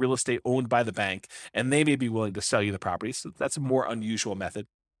owns, real estate owned by the bank, and they may be willing to sell you the property. So that's a more unusual method.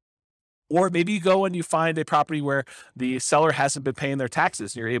 Or maybe you go and you find a property where the seller hasn't been paying their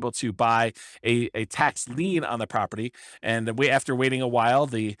taxes, and you're able to buy a tax lien on the property. And after waiting a while,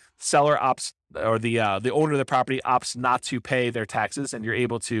 the seller opts, or the owner of the property opts not to pay their taxes, and you're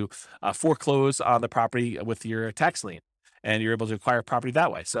able to foreclose on the property with your tax lien, and you're able to acquire property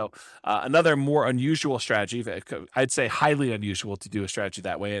that way. So another more unusual strategy, I'd say highly unusual to do a strategy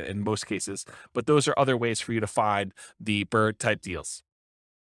that way in most cases, but those are other ways for you to find the BRRRR type deals.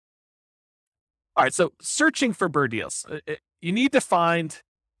 All right, so searching for BRRRR deals, you need to find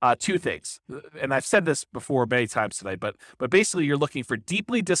two things. And I've said this before many times tonight, but basically you're looking for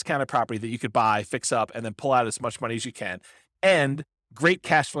deeply discounted property that you could buy, fix up, and then pull out as much money as you can, and great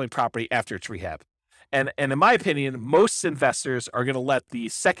cash flowing property after it's rehab. And in my opinion, most investors are going to let the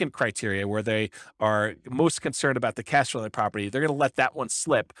second criteria, where they are most concerned about the cash flowing property, they're going to let that one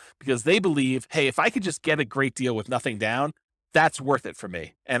slip, because they believe, hey, if I could just get a great deal with nothing down, that's worth it for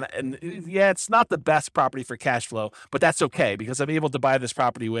me. And yeah, it's not the best property for cash flow, but that's okay, because I'm able to buy this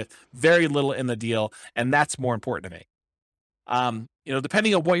property with very little in the deal, and that's more important to me.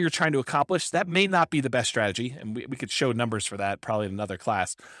 Depending on what you're trying to accomplish, that may not be the best strategy, and we could show numbers for that probably in another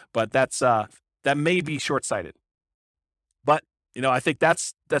class, but that may be short-sighted. But I think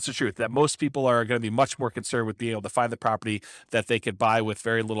that's the truth, that most people are going to be much more concerned with being able to find the property that they could buy with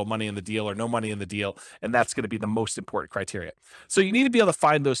very little money in the deal or no money in the deal, and that's going to be the most important criteria. So you need to be able to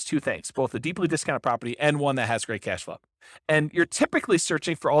find those two things, both a deeply discounted property and one that has great cash flow. And you're typically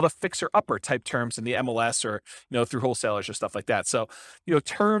searching for all the fixer-upper type terms in the MLS, or through wholesalers or stuff like that. So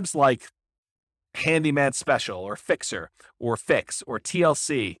terms like handyman special, or fixer, or fix, or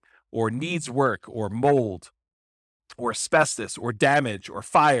TLC, or needs work, or mold, or asbestos, or damage, or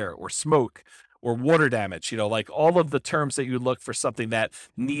fire, or smoke, or water damage, like all of the terms that you would look for something that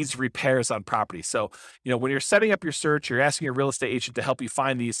needs repairs on property. So, when you're setting up your search, you're asking your real estate agent to help you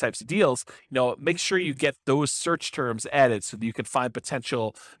find these types of deals, make sure you get those search terms added so that you can find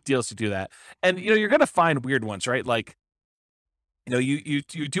potential deals to do that. And, you're going to find weird ones, right? Like, you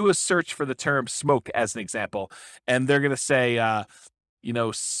do a search for the term smoke as an example, and they're going to say,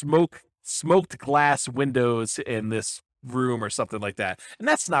 smoked glass windows in this room or something like that. And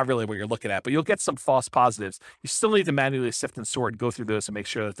that's not really what you're looking at, but you'll get some false positives. You still need to manually sift and sort and go through those and make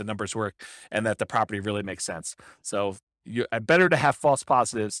sure that the numbers work and that the property really makes sense. So better to have false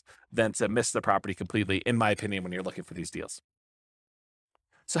positives than to miss the property completely, in my opinion, when you're looking for these deals.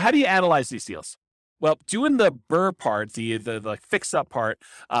 So how do you analyze these deals? Well, doing the BRRRR part, the like fix up part,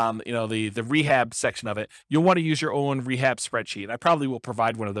 the rehab section of it, you'll want to use your own rehab spreadsheet. I probably will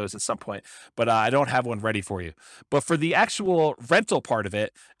provide one of those at some point, but I don't have one ready for you. But for the actual rental part of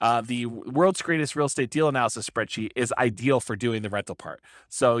it, the world's greatest real estate deal analysis spreadsheet is ideal for doing the rental part.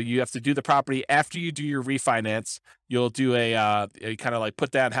 So you have to do the property after you do your refinance. You'll do a kind of like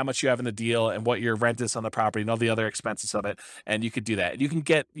put down how much you have in the deal and what your rent is on the property and all the other expenses of it. And you could do that. You can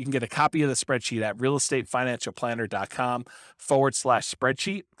get a copy of the spreadsheet at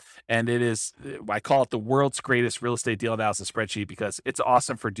realestatefinancialplanner.com/spreadsheet. And it is, I call it the world's greatest real estate deal analysis spreadsheet because it's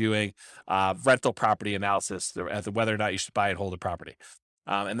awesome for doing rental property analysis as to whether or not you should buy and hold a property.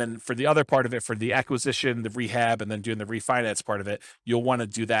 And then for the other part of it, for the acquisition, the rehab, and then doing the refinance part of it, you'll want to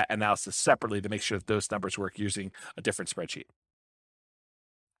do that analysis separately to make sure that those numbers work using a different spreadsheet.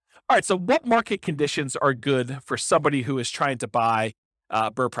 All right, so what market conditions are good for somebody who is trying to buy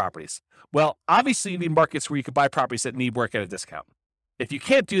BRRRR properties? Well, obviously you need markets where you can buy properties that need work at a discount. If you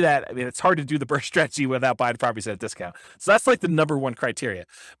can't do that, it's hard to do the BRRRR strategy without buying properties at a discount. So that's like the number one criteria.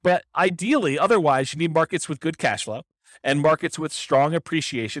 But ideally, otherwise, you need markets with good cash flow and markets with strong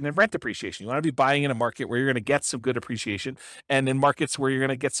appreciation and rent appreciation. You want to be buying in a market where you're going to get some good appreciation and in markets where you're going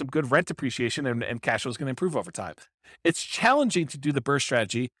to get some good rent appreciation and cash flow is going to improve over time. It's challenging to do the BRRRR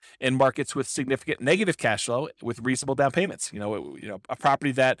strategy in markets with significant negative cash flow with reasonable down payments. A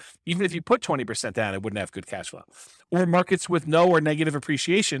property that even if you put 20% down, it wouldn't have good cash flow. Or markets with no or negative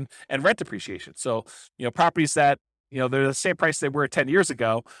appreciation and rent appreciation. So, properties that they're the same price they were 10 years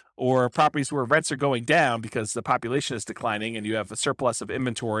ago, or properties where rents are going down because the population is declining and you have a surplus of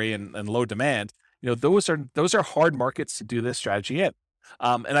inventory and low demand. Those are hard markets to do this strategy in.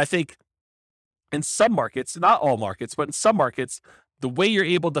 And I think in some markets, not all markets, but in some markets, the way you're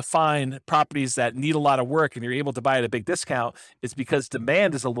able to find properties that need a lot of work and you're able to buy at a big discount is because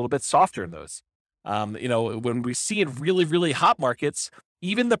demand is a little bit softer in those. When we see in really, really hot markets,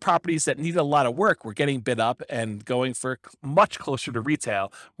 even the properties that need a lot of work were getting bid up and going for much closer to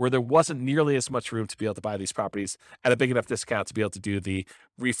retail, where there wasn't nearly as much room to be able to buy these properties at a big enough discount to be able to do the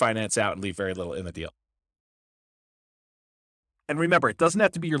refinance out and leave very little in the deal. And remember, it doesn't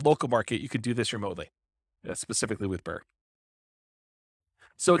have to be your local market. You could do this remotely, specifically with BRRRR.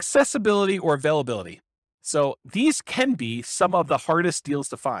 So accessibility or availability. So these can be some of the hardest deals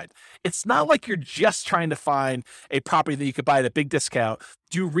to find. It's not like you're just trying to find a property that you could buy at a big discount,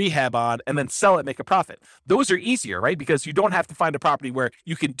 do rehab on, and then sell it, make a profit. Those are easier, right? Because you don't have to find a property where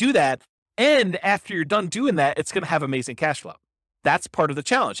you can do that. And after you're done doing that, it's going to have amazing cash flow. That's part of the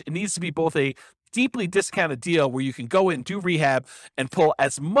challenge. It needs to be both a deeply discounted deal where you can go in, do rehab, and pull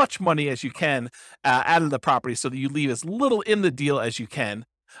as much money as you can out of the property so that you leave as little in the deal as you can.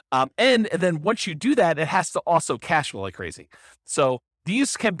 And then once you do that, it has to also cash flow like crazy. So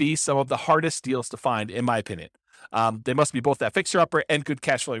these can be some of the hardest deals to find, in my opinion. They must be both that fixer-upper and good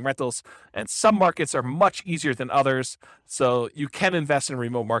cash flowing rentals. And some markets are much easier than others. So you can invest in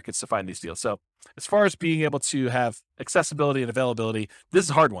remote markets to find these deals. So as far as being able to have accessibility and availability, this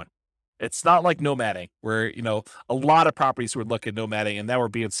is a hard one. It's not like nomading where, a lot of properties would look at nomading and now we're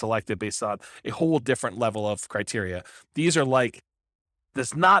being selected based on a whole different level of criteria. These are like,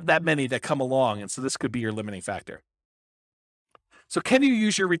 there's not that many that come along, and so this could be your limiting factor. So can you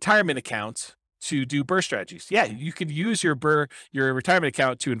use your retirement account to do BRRRR strategies? Yeah, you could use your retirement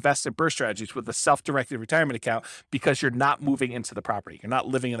account to invest in BRRRR strategies with a self-directed retirement account because you're not moving into the property. You're not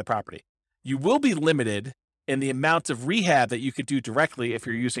living in the property. You will be limited in the amount of rehab that you could do directly if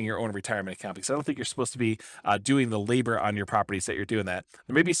you're using your own retirement account, because I don't think you're supposed to be doing the labor on your properties that you're doing that.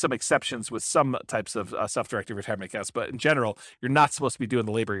 There may be some exceptions with some types of self-directed retirement accounts, but in general, you're not supposed to be doing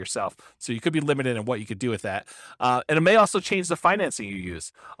the labor yourself. So you could be limited in what you could do with that. And it may also change the financing you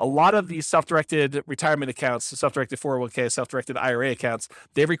use. A lot of these self-directed retirement accounts, self-directed 401k, self-directed IRA accounts,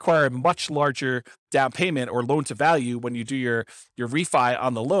 they require a much larger down payment or loan to value when you do your refi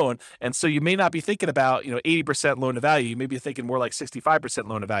on the loan. And so you may not be thinking about, 80% 80% loan to value, you may be thinking more like 65%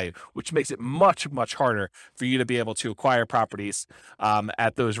 loan to value, which makes it much, much harder for you to be able to acquire properties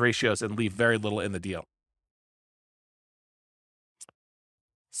at those ratios and leave very little in the deal.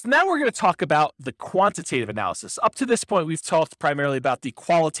 So now we're going to talk about the quantitative analysis. Up to this point, we've talked primarily about the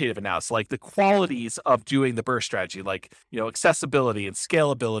qualitative analysis, like the qualities of doing the BRRRR strategy, like accessibility and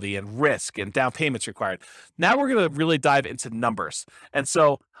scalability and risk and down payments required. Now we're going to really dive into numbers. And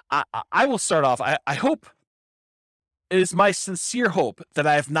so I will start off. I hope, it is my sincere hope that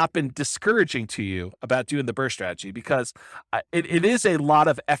I have not been discouraging to you about doing the BRRRR strategy, because it is a lot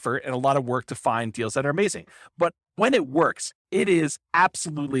of effort and a lot of work to find deals that are amazing. But when it works, it is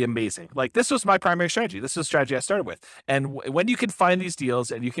absolutely amazing. Like, this was my primary strategy. This is a strategy I started with. And when you can find these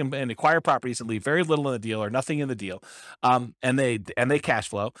deals and you can acquire properties and leave very little in the deal or nothing in the deal, and they cash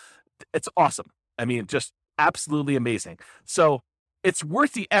flow, it's awesome. I mean, just absolutely amazing. So it's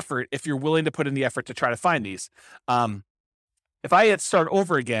worth the effort if you're willing to put in the effort to try to find these. If I had to start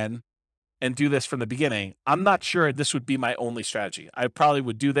over again and do this from the beginning, I'm not sure this would be my only strategy. I probably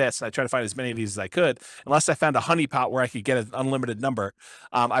would do this, and I try to find as many of these as I could, unless I found a honeypot where I could get an unlimited number.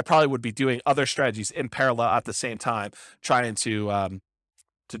 I probably would be doing other strategies in parallel at the same time, trying to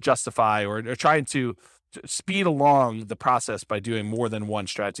justify or trying to speed along the process by doing more than one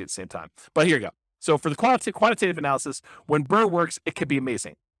strategy at the same time. But here you go. So for the quantitative analysis, when BRRRR works, it can be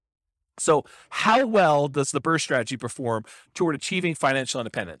amazing. So how well does the BRRRR strategy perform toward achieving financial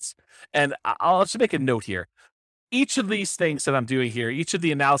independence? And I'll just make a note here. Each of these things that I'm doing here, each of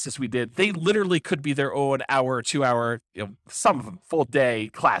the analysis we did, they literally could be their own hour or 2 hour, some of them full day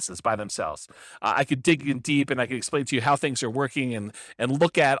classes by themselves. I could dig in deep and I could explain to you how things are working and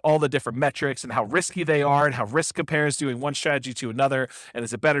look at all the different metrics and how risky they are and how risk compares doing one strategy to another. And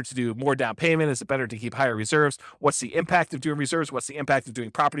is it better to do more down payment? Is it better to keep higher reserves? What's the impact of doing reserves? What's the impact of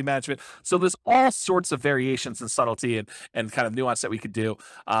doing property management? So there's all sorts of variations and subtlety and kind of nuance that we could do,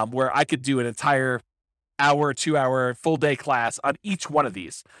 where I could do an entire hour, 2 hour, full day class on each one of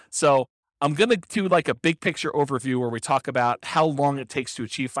these. So I'm going to do like a big picture overview where we talk about how long it takes to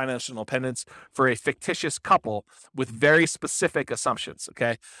achieve financial independence for a fictitious couple with very specific assumptions.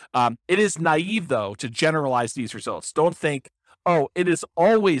 Okay. It is naive, though, to generalize these results. Don't think, oh, it is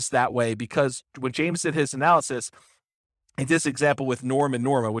always that way, because when James did his analysis, in this example with Norm and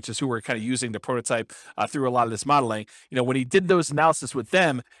Norma, which is who we're kind of using to prototype through a lot of this modeling, when he did those analysis with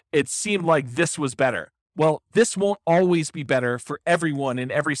them, it seemed like this was better. Well, this won't always be better for everyone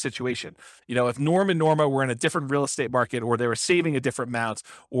in every situation. If Norm and Norma were in a different real estate market, or they were saving a different amount,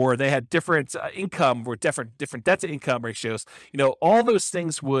 or they had different income or different debt to income ratios, all those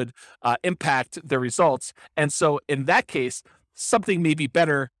things would impact their results. And so in that case, something may be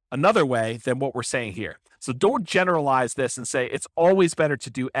better another way than what we're saying here. So don't generalize this and say it's always better to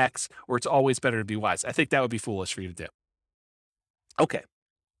do X or it's always better to be Y. I think that would be foolish for you to do. Okay.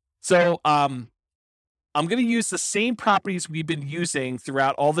 So, I'm going to use the same properties we've been using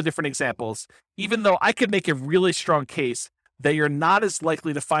throughout all the different examples, even though I could make a really strong case that you're not as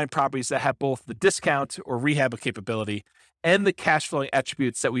likely to find properties that have both the discount or rehab capability and the cash flowing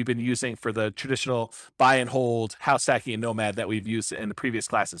attributes that we've been using for the traditional buy and hold, house hacking, and nomad that we've used in the previous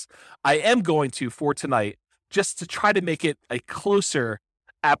classes. I am going to, for tonight, just to try to make it a closer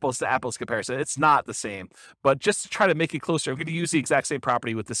apples to apples comparison. It's not the same, but just to try to make it closer, I'm going to use the exact same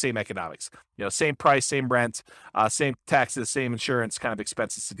property with the same economics, same price, same rent, same taxes, same insurance kind of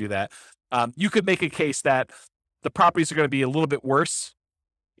expenses to do that. You could make a case that the properties are going to be a little bit worse.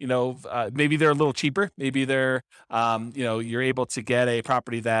 Maybe they're a little cheaper. Maybe they're, you're able to get a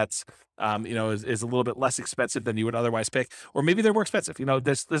property that's, is a little bit less expensive than you would otherwise pick, or maybe they're more expensive.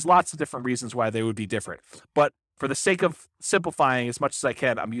 There's lots of different reasons why they would be different, but for the sake of simplifying as much as I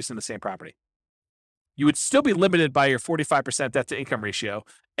can, I'm using the same property. You would still be limited by your 45% debt to income ratio,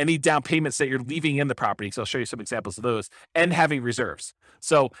 any down payments that you're leaving in the property, so I'll show you some examples of those, and having reserves.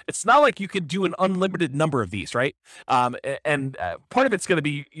 So it's not like you can do an unlimited number of these, right? And part of it's going to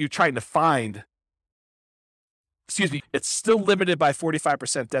be you trying to find, it's still limited by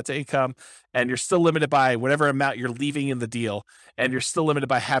 45% debt to income, and you're still limited by whatever amount you're leaving in the deal, and you're still limited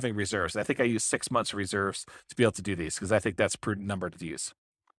by having reserves. And I think I use 6 months of reserves to be able to do these, because I think that's a prudent number to use.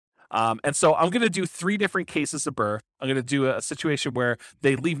 And so I'm going to do 3 different cases of BRRRR. I'm going to do a situation where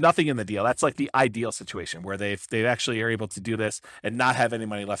they leave nothing in the deal. That's like the ideal situation where they actually are able to do this and not have any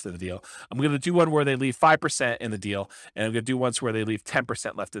money left in the deal. I'm going to do one where they leave 5% in the deal, and I'm going to do ones where they leave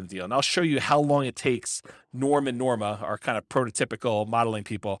 10% left in the deal. And I'll show you how long it takes Norm and Norma, our kind of prototypical modeling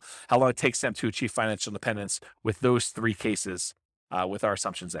people, how long it takes them to achieve financial independence with those 3 cases with our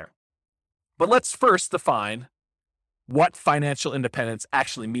assumptions there. But let's first define what financial independence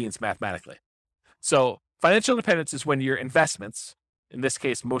actually means mathematically. So Financial independence is when your investments, in this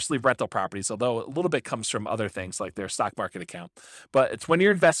case, mostly rental properties, although a little bit comes from other things like their stock market account, but it's when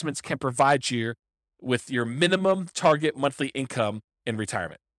your investments can provide you with your minimum target monthly income in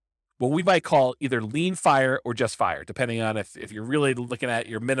retirement. What we might call either lean fire or just fire, depending on if you're really looking at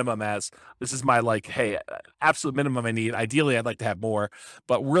your minimum as this is my hey, absolute minimum I need. Ideally, I'd like to have more,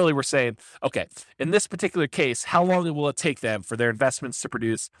 but really we're saying, okay, in this particular case, how long will it take them for their investments to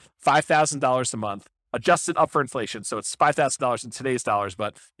produce $5,000 a month, adjusted up for inflation? So it's $5,000 in today's dollars,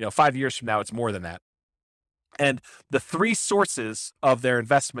 but 5 years from now, it's more than that. And the three sources of their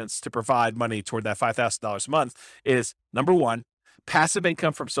investments to provide money toward that $5,000 a month is number one, passive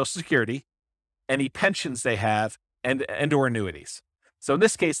income from Social Security, any pensions they have, and or annuities. So in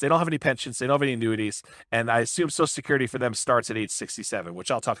this case, they don't have any pensions, they don't have any annuities, and I assume Social Security for them starts at age 67,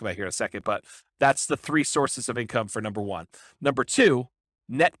 which I'll talk about here in a second, but that's the three sources of income for number one. Number two,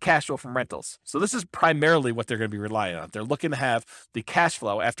 net cash flow from rentals. So this is primarily what they're going to be relying on. They're looking to have the cash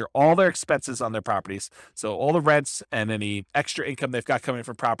flow after all their expenses on their properties. So all the rents and any extra income they've got coming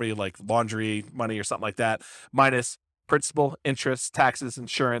from property like laundry money or something like that, minus principal, interest, taxes,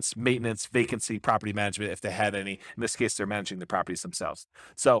 insurance, maintenance, vacancy, property management, if they had any. In this case, they're managing the properties themselves.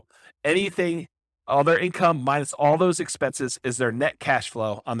 So anything, all their income minus all those expenses is their net cash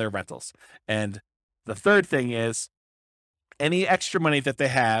flow on their rentals. And the third thing is any extra money that they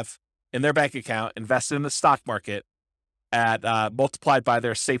have in their bank account invested in the stock market at multiplied by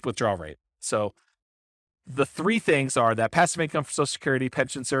their safe withdrawal rate. So the three things are that passive income from Social Security,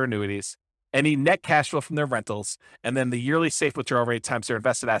 pensions, or annuities, any net cash flow from their rentals, and then the yearly safe withdrawal rate times their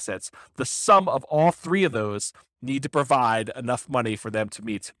invested assets. The sum of all three of those need to provide enough money for them to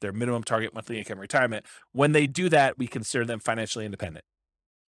meet their minimum target monthly income in retirement. When they do that, we consider them financially independent.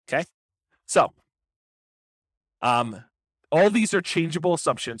 Okay? So, all these are changeable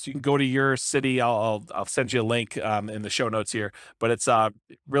assumptions. You can go to your city. I'll send you a link in the show notes here, but it's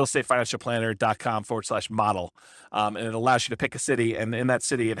realestatefinancialplanner.com/model. And it allows you to pick a city. And in that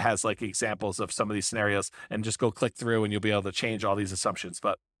city, it has examples of some of these scenarios, and just go click through and you'll be able to change all these assumptions.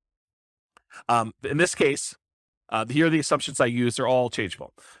 But in this case, here are the assumptions I use. They're all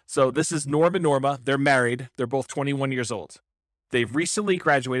changeable. So this is Norm and Norma. They're married. They're both 21 years old. They've recently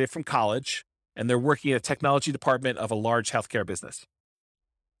graduated from college, and they're working in a technology department of a large healthcare business.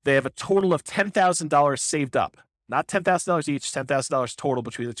 They have a total of $10,000 saved up, not $10,000 each, $10,000 total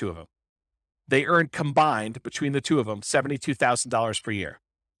between the two of them. They earn combined between the two of them $72,000 per year.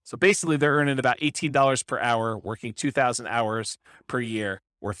 So basically, they're earning about $18 per hour, working 2,000 hours per year,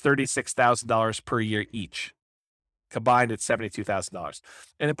 or $36,000 per year each. Combined, it's $72,000.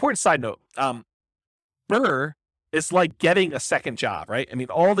 An important side note, BRRRR is like getting a second job, right? I mean,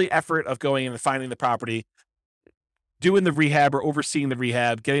 all the effort of going in and finding the property, doing the rehab or overseeing the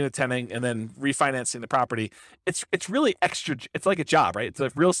rehab, getting the tenant, and then refinancing the property. It's really extra. It's like a job, right? It's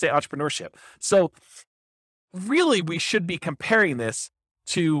like real estate entrepreneurship. So really, we should be comparing this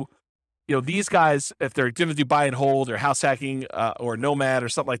to, these guys, if they're going to do buy and hold or house hacking or nomad or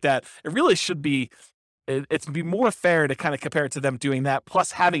something like that, it really should be, it's be more fair to kind of compare it to them doing that,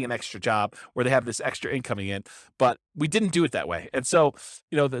 plus having an extra job where they have this extra income coming in. But we didn't do it that way. And so,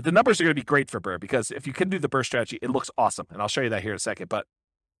 the numbers are going to be great for BRRRR, because if you can do the BRRRR strategy, it looks awesome. And I'll show you that here in a second. But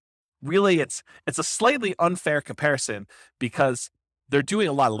really, it's a slightly unfair comparison because they're doing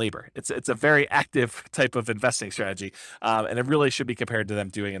a lot of labor. It's a very active type of investing strategy. And it really should be compared to them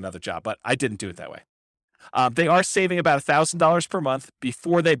doing another job. But I didn't do it that way. They are saving about $1,000 per month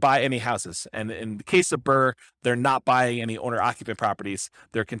before they buy any houses. And in the case of BRRRR, they're not buying any owner-occupant properties.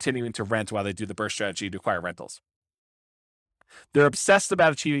 They're continuing to rent while they do the BRRRR strategy to acquire rentals. They're obsessed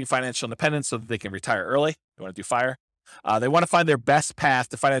about achieving financial independence so that they can retire early. They want to do FIRE. They want to find their best path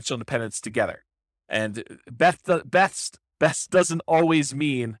to financial independence together. And best doesn't always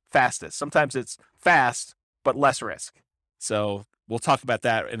mean fastest. Sometimes it's fast, but less risk. So we'll talk about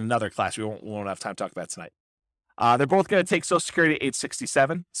that in another class. We won't have time to talk about it tonight. They're both going to take Social Security at age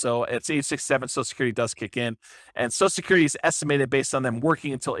 67. So at age 67, Social Security does kick in. And Social Security is estimated based on them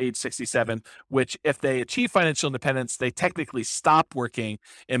working until age 67, which if they achieve financial independence, they technically stop working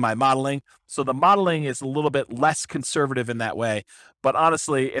in my modeling. So the modeling is a little bit less conservative in that way. But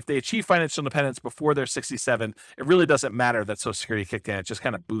honestly, if they achieve financial independence before they're 67, it really doesn't matter that Social Security kicked in. It just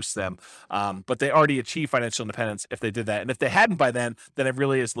kind of boosts them. But they already achieved financial independence if they did that. And if they hadn't by then it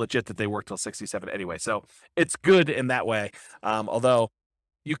really is legit that they worked till 67 anyway. So it's good in that way. Although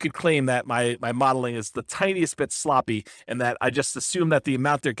you could claim that my modeling is the tiniest bit sloppy, and that I just assume that the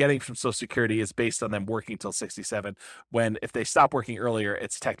amount they're getting from Social Security is based on them working till 67, when if they stop working earlier,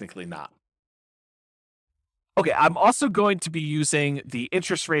 it's technically not. Okay, I'm also going to be using the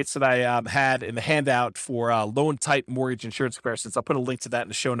interest rates that I had in the handout for loan type mortgage insurance comparisons. I'll put a link to that in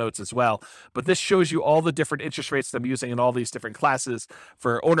the show notes as well. But this shows you all the different interest rates that I'm using in all these different classes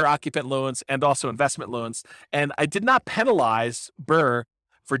for owner occupant loans and also investment loans. And I did not penalize BRRRR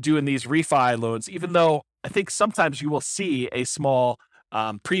for doing these refi loans, even though I think sometimes you will see a small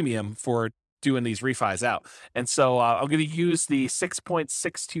premium for doing these refis out. And so I'm going to use the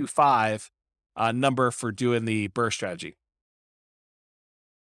 6.625 number for doing the BRRRR strategy.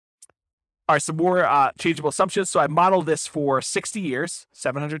 All right, some more changeable assumptions. So I modeled this for 60 years,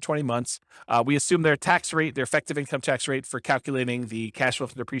 720 months. We assume their tax rate, their effective income tax rate for calculating the cash flow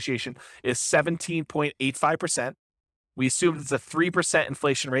from depreciation is 17.85%. We assume it's a 3%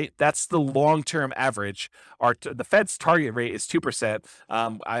 inflation rate. That's the long-term average. The Fed's target rate is 2%.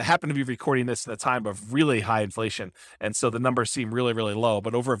 I happen to be recording this at a time of really high inflation, and so the numbers seem really, really low.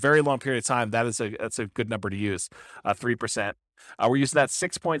 But over a very long period of time, that's a good number to use, 3%. We're using that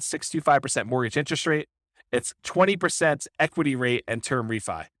 6.625% mortgage interest rate. It's 20% equity rate and term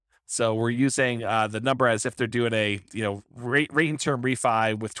refi. So we're using the number as if they're doing a rate and term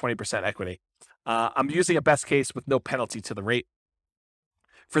refi with 20% equity. I'm using a best case with no penalty to the rate.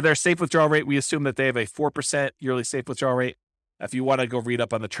 For their safe withdrawal rate, we assume that they have a 4% yearly safe withdrawal rate. If you want to go read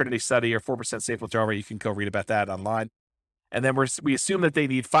up on the Trinity study or 4% safe withdrawal rate, you can go read about that online. And then we assume that they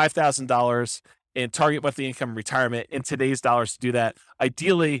need $5,000 in target monthly income retirement in today's dollars to do that.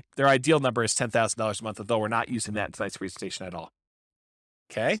 Ideally, their ideal number is $10,000 a month, although we're not using that in tonight's presentation at all.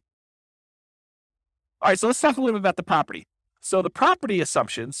 Okay. All right, so let's talk a little bit about the property. So the property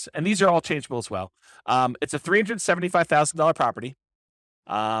assumptions, and these are all changeable as well. It's a $375,000 property,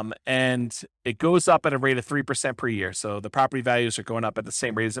 and it goes up at a rate of 3% per year. So the property values are going up at the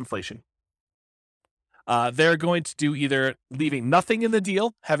same rate as inflation. They're going to do either leaving nothing in the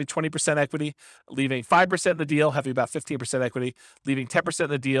deal, having 20% equity, leaving 5% in the deal, having about 15% equity, leaving 10% in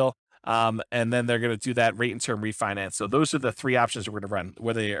the deal, and then they're going to do that rate and term refinance. So those are the three options we're going to run,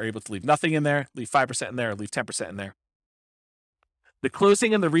 whether they are able to leave nothing in there, leave 5% in there, or leave 10% in there. The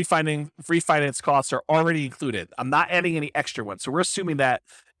closing and the refinance costs are already included. I'm not adding any extra ones. So we're assuming that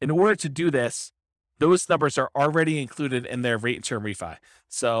in order to do this, those numbers are already included in their rate and term refi.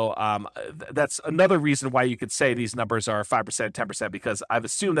 So that's another reason why you could say these numbers are 5%, 10%, because I've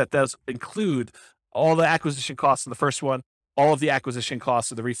assumed that those include all the acquisition costs in the first one, all of the acquisition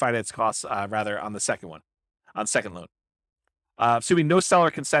costs or the refinance costs, rather, on the second one, on second loan. Assuming no seller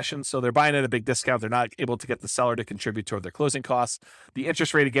concessions, so they're buying at a big discount. They're not able to get the seller to contribute toward their closing costs. The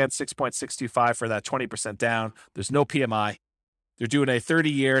interest rate, again, 6.625 for that 20% down. There's no PMI. They're doing a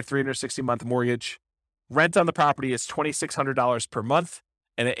 30-year, 360-month mortgage. Rent on the property is $2,600 per month,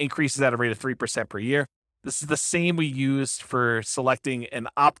 and it increases at a rate of 3% per year. This is the same we used for selecting an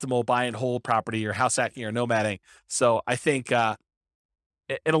optimal buy and hold property or house hacking or nomading. So I think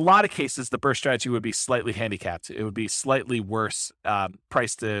in a lot of cases, the BRRRR strategy would be slightly handicapped. It would be slightly worse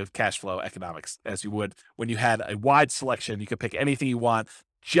price to cash flow economics, as you would when you had a wide selection. You could pick anything you want,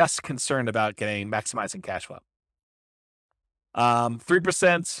 just concerned about maximizing cash flow.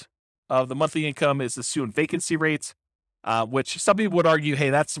 3% of the monthly income is assumed vacancy rate, which some people would argue, hey,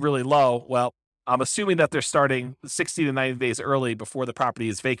 that's really low. Well, I'm assuming that they're starting 60 to 90 days early before the property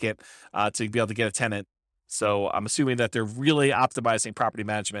is vacant to be able to get a tenant. So I'm assuming that they're really optimizing property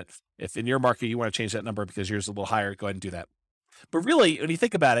management. If in your market you want to change that number because yours is a little higher, go ahead and do that. But really, when you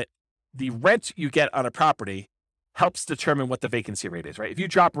think about it, the rent you get on a property helps determine what the vacancy rate is, right? If you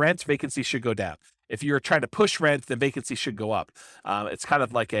drop rent, vacancy should go down. If you're trying to push rent, then vacancy should go up. It's kind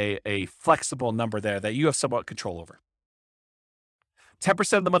of like a flexible number there that you have somewhat control over.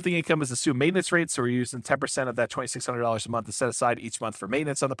 10% of the monthly income is assumed maintenance rate. So we're using 10% of that $2,600 a month to set aside each month for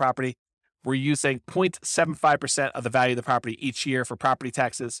maintenance on the property. We're using 0.75% of the value of the property each year for property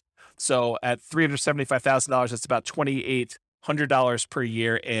taxes. So at $375,000, that's about $2,800 per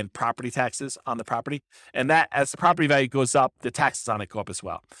year in property taxes on the property. And that, as the property value goes up, the taxes on it go up as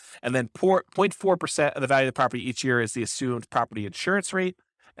well. And then 0.4% of the value of the property each year is the assumed property insurance rate.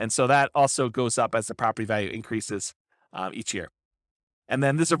 And so that also goes up as the property value increases each year. And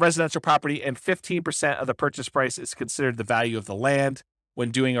then this is a residential property, and 15% of the purchase price is considered the value of the land when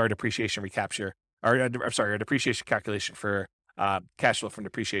doing our depreciation recapture, our depreciation calculation for cash flow from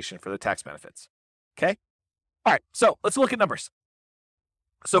depreciation for the tax benefits. Okay? All right, so let's look at numbers.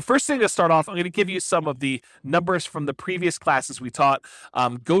 So first thing to start off, I'm going to give you some of the numbers from the previous classes we taught.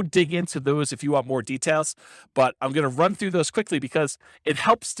 Go dig into those if you want more details, but I'm going to run through those quickly because it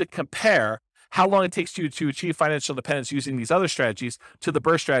helps to compare how long it takes you to achieve financial independence using these other strategies to the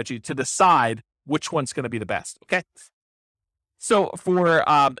BRRRR strategy to decide which one's going to be the best, okay? So for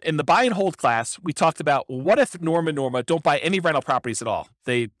in the buy and hold class, we talked about what if Norm and Norma don't buy any rental properties at all?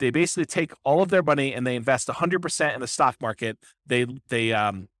 They basically take all of their money and they invest 100% in the stock market. They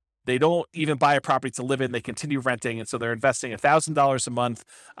don't even buy a property to live in. They continue renting, and so they're investing $1,000 a month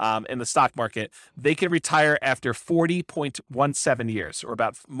in the stock market. They can retire after 40.17 years, or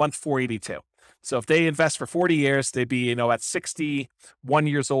about month 482. So if they invest for 40 years, they'd be, at 61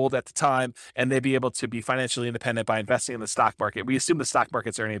 years old at the time, and they'd be able to be financially independent by investing in the stock market. We assume the stock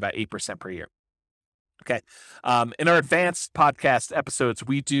market's earning about 8% per year. Okay. In our advanced podcast episodes,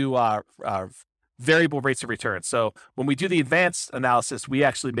 we do variable rates of return. So when we do the advanced analysis, we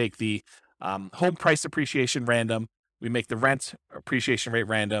actually make the home price appreciation random. We make the rent appreciation rate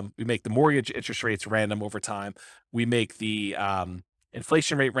random. We make the mortgage interest rates random over time. We make the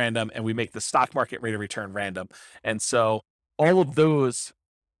inflation rate random, and we make the stock market rate of return random. And so all of those,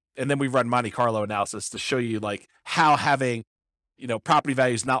 and then we run Monte Carlo analysis to show you like how having, property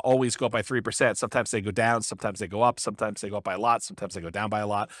values not always go up by 3%. Sometimes they go down, sometimes they go up, sometimes they go up by a lot, sometimes they go down by a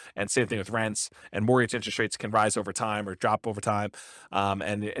lot. And same thing with rents, and mortgage interest rates can rise over time or drop over time,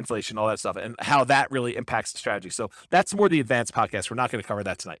 and inflation, all that stuff, and how that really impacts the strategy. So that's more the advanced podcast. We're not going to cover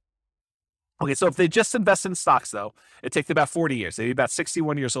that tonight. Okay, so if they just invest in stocks, though, it takes about 40 years. They'd be about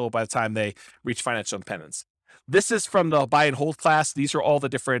 61 years old by the time they reach financial independence. This is from the buy and hold class. These are all the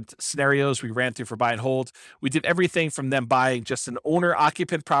different scenarios we ran through for buy and hold. We did everything from them buying just an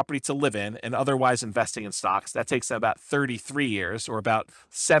owner-occupant property to live in and otherwise investing in stocks. That takes them about 33 years, or about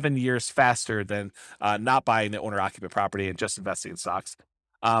 7 years faster than not buying the owner-occupant property and just investing in stocks.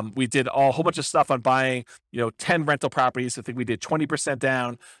 We did a whole bunch of stuff on buying, 10 rental properties. I think we did 20%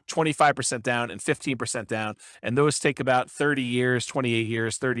 down, 25% down, and 15% down. And those take about 30 years, 28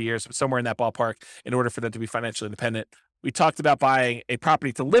 years, 30 years, somewhere in that ballpark, in order for them to be financially independent. We talked about buying a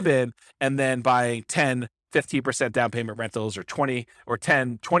property to live in and then buying 10, 15% down payment rentals, or 20%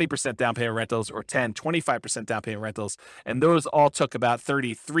 down payment rentals, or 25% down payment rentals. And those all took about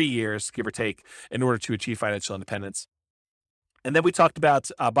 33 years, give or take, in order to achieve financial independence. And then we talked about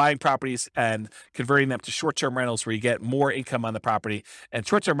buying properties and converting them to short-term rentals where you get more income on the property. And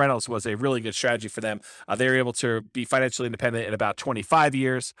short-term rentals was a really good strategy for them. They were able to be financially independent in about 25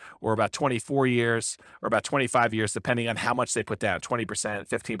 years, or about 24 years, or about 25 years, depending on how much they put down, 20%,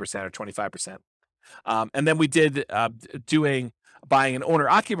 15%, or 25%. And then we did buying an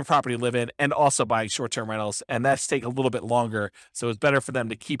owner-occupant property to live in and also buying short-term rentals. And that's take a little bit longer. So it's better for them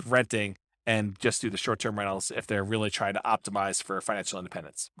to keep renting and just do the short-term rentals if they're really trying to optimize for financial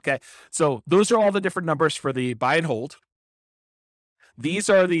independence. Okay, so those are all the different numbers for the buy and hold. These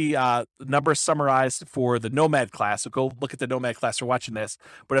are the numbers summarized for the Nomad class. So go look at the Nomad class for watching this.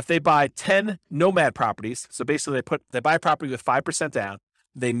 But if they buy 10 Nomad properties, so basically they buy a property with 5% down,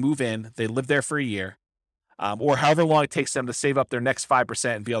 they move in, they live there for a year, or however long it takes them to save up their next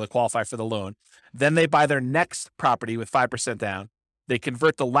 5% and be able to qualify for the loan. Then they buy their next property with 5% down. They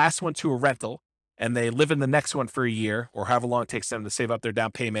convert the last one to a rental, and they live in the next one for a year, or however long it takes them to save up their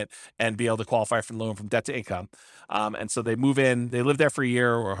down payment and be able to qualify for the loan from debt to income. And so they move in, they live there for a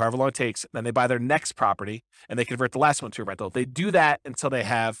year, or however long it takes. Then they buy their next property, and they convert the last one to a rental. They do that until they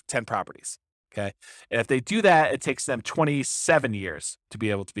have 10 properties. Okay. And if they do that, it takes them 27 years to be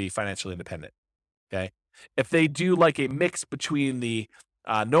able to be financially independent. Okay. If they do like a mix between the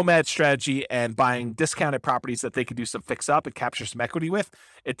Nomad strategy and buying discounted properties that they could do some fix up and capture some equity with,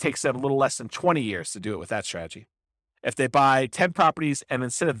 it takes them a little less than 20 years to do it with that strategy. If they buy 10 properties and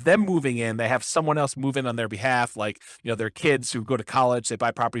instead of them moving in, they have someone else move in on their behalf, like, their kids who go to college, they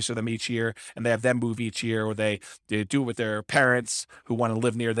buy properties for them each year and they have them move each year, or they do it with their parents who want to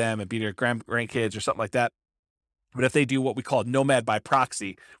live near them and be their grandkids or something like that. But if they do what we call Nomad by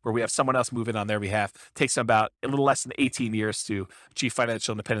proxy, where we have someone else move in on their behalf, it takes them about a little less than 18 years to achieve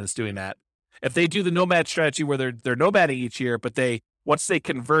financial independence doing that. If they do the Nomad strategy where they're nomading each year, but once they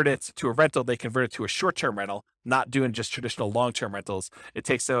convert it to a rental, they convert it to a short-term rental, not doing just traditional long-term rentals, it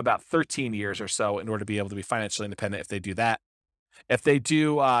takes them about 13 years or so in order to be able to be financially independent if they do that. If they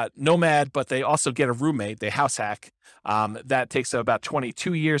do Nomad, but they also get a roommate, they house hack, that takes them about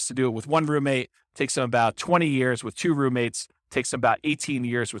 22 years to do it with one roommate, takes them about 20 years with two roommates, takes them about 18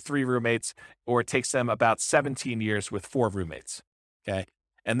 years with three roommates, or it takes them about 17 years with four roommates. Okay.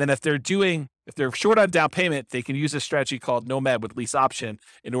 And then if they're short on down payment, they can use a strategy called Nomad with lease option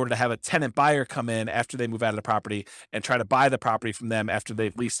in order to have a tenant buyer come in after they move out of the property and try to buy the property from them after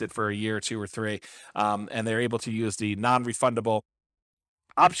they've leased it for a year or two or three. And they're able to use the non-refundable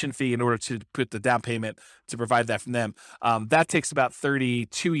option fee in order to put the down payment to provide that from them. That takes about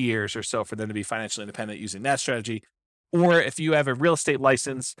 32 years or so for them to be financially independent using that strategy. Or if you have a real estate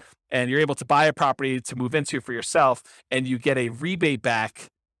license and you're able to buy a property to move into for yourself and you get a rebate back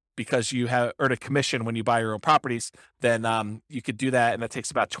because you have earned a commission when you buy your own properties, then you could do that. And that takes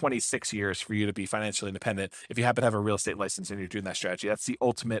about 26 years for you to be financially independent if you happen to have a real estate license and you're doing that strategy. That's the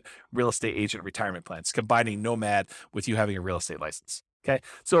ultimate real estate agent retirement plan. It's combining Nomad with you having a real estate license. Okay.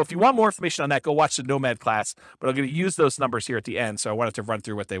 So if you want more information on that, go watch the Nomad class, but I'm going to use those numbers here at the end. So I wanted to run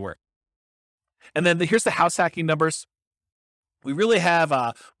through what they were. And then here's the house hacking numbers. We really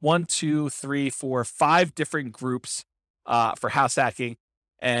have 1, 2, 3, 4, 5 different groups for house hacking.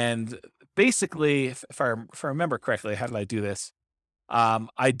 And basically, if I remember correctly, how did I do this?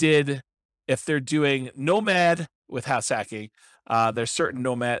 I did, if they're doing Nomad with house hacking, there's certain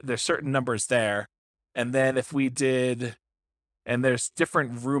numbers there. And then if we did, and there's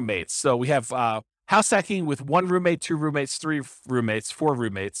different roommates. So we have house hacking with 1 roommate, 2 roommates, 3 roommates, 4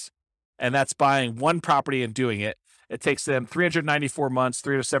 roommates. And that's buying 1 property and doing it. It takes them 394 months,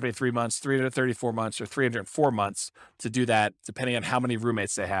 373 months, 334 months, or 304 months to do that, depending on how many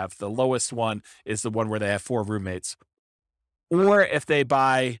roommates they have. The lowest one is the one where they have 4 roommates. Or if they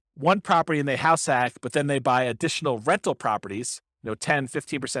buy 1 property and they house hack, but then they buy additional rental properties, 10,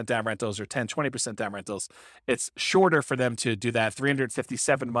 15% down rentals or 10, 20% down rentals, it's shorter for them to do that,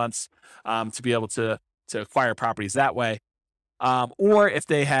 357 months to be able to acquire properties that way. Or if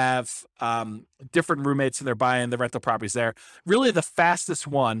they have different roommates and they're buying the rental properties there, really the fastest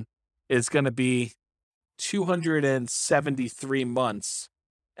one is going to be 273 months.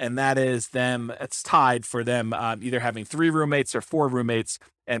 And that is them, it's tied for them either having 3 roommates or 4 roommates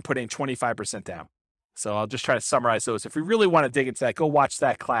and putting 25% down. So I'll just try to summarize those. If you really want to dig into that, go watch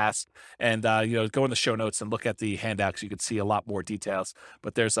that class and go in the show notes and look at the handouts. You can see a lot more details,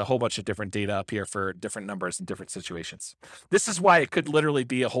 but there's a whole bunch of different data up here for different numbers and different situations. This is why it could literally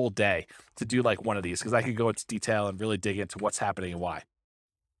be a whole day to do like one of these, because I could go into detail and really dig into what's happening and why.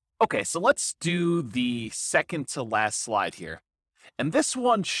 Okay, so let's do the second to last slide here. And this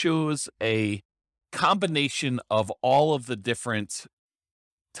one shows a combination of all of the different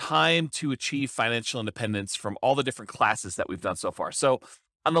time to achieve financial independence from all the different classes that we've done so far. So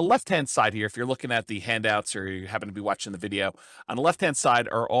on the left-hand side here, if you're looking at the handouts or you happen to be watching the video, on the left-hand side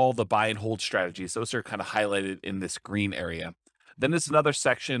are all the buy and hold strategies. Those are kind of highlighted in this green area. Then there's another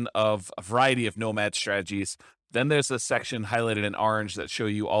section of a variety of Nomad strategies. Then there's a section highlighted in orange that show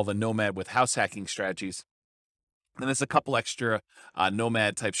you all the Nomad with house hacking strategies. Then there's a couple extra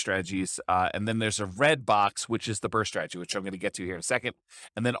Nomad type strategies. And then there's a red box, which is the BRRRR strategy, which I'm going to get to here in a second.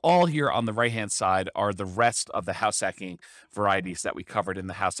 And then all here on the right-hand side are the rest of the house hacking varieties that we covered in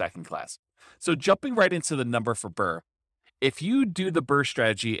the house hacking class. So jumping right into the number for BRRRR, if you do the BRRRR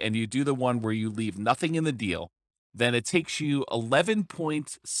strategy and you do the one where you leave nothing in the deal, then it takes you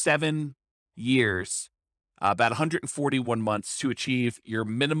 11.7 years, about 141 months to achieve your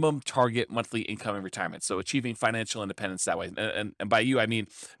minimum target monthly income in retirement. So achieving financial independence that way. And by you, I mean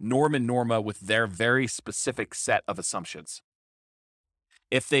Norm and Norma with their very specific set of assumptions.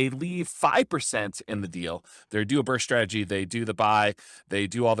 If they leave 5% in the deal, they do a BRRRR strategy, they do the buy, they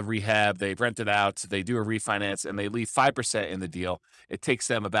do all the rehab, they rent it out, they do a refinance, and they leave 5% in the deal, it takes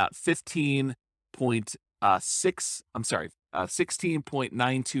them about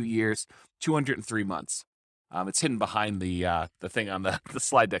 16.92 years, 203 months. It's hidden behind the thing on the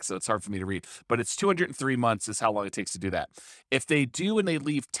slide deck, so it's hard for me to read. But it's 203 months is how long it takes to do that. If they do and they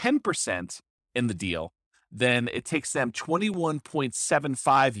leave 10% in the deal, then it takes them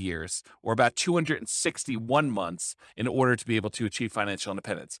 21.75 years, or about 261 months, in order to be able to achieve financial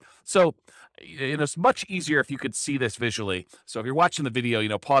independence. So it's much easier if you could see this visually. So if you're watching the video,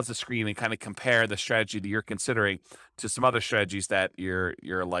 pause the screen and kind of compare the strategy that you're considering to some other strategies that you're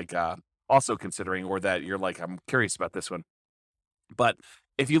like also considering, or that you're like, I'm curious about this one. But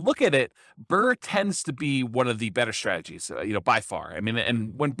if you look at it, BRRRR tends to be one of the better strategies, by far. I mean,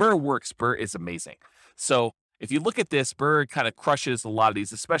 and when BRRRR works, BRRRR is amazing. So if you look at this, BRRRR kind of crushes a lot of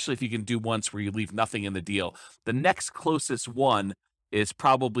these, especially if you can do ones where you leave nothing in the deal. The next closest one is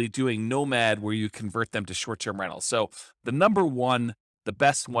probably doing Nomad, where you convert them to short-term rentals. So the number one, the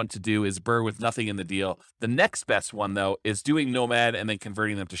best one to do is BRRRR with nothing in the deal. The next best one, though, is doing Nomad and then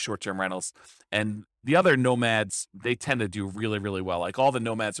converting them to short-term rentals. And the other Nomads, they tend to do really, really well. Like all the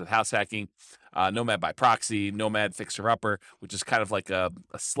Nomads with house hacking, Nomad by proxy, Nomad fixer upper, which is kind of like a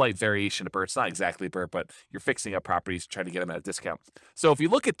slight variation of BRRRR. It's not exactly BRRRR, but you're fixing up properties, trying to get them at a discount. So if you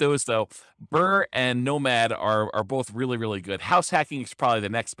look at those, though, BRRRR and Nomad are both really, really good. House hacking is probably the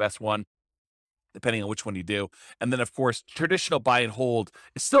next best one. depending on which one you do. And then, of course, traditional buy and hold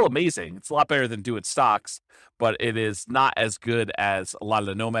is still amazing. It's a lot better than doing stocks, but it is not as good as a lot of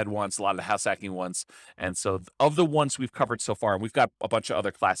the nomad ones, a lot of the house hacking ones. And so of the ones we've covered so far, and we've got a bunch of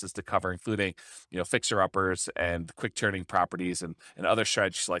other classes to cover, including, fixer uppers and quick turning properties and other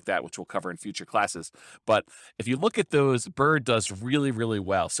strategies like that, which we'll cover in future classes. But if you look at those, BRRRR does really, really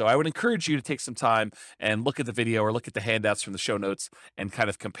well. So I would encourage you to take some time and look at the video or look at the handouts from the show notes and kind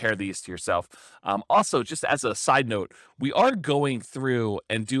of compare these to yourself. Also, just as a side note, we are going through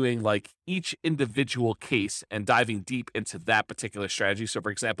and doing like each individual case and diving deep into that particular strategy. So, for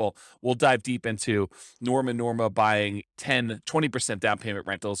example, we'll dive deep into Norma buying 20% down payment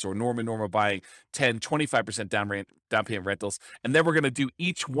rentals, or Norma buying 25% down payment rentals. And then we're going to do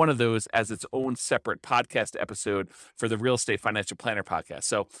each one of those as its own separate podcast episode for the Real Estate Financial Planner podcast.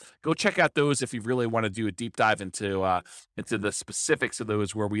 So go check out those if you really want to do a deep dive into the specifics of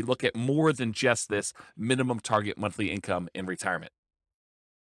those, where we look at more than just this minimum target monthly income in retirement.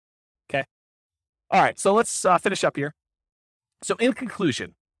 Okay. All right. So let's finish up here. So in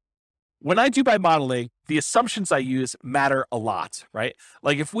conclusion, when I do my modeling, the assumptions I use matter a lot, right?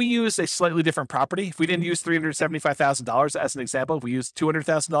 Like if we use a slightly different property, if we didn't use $375,000 as an example, if we use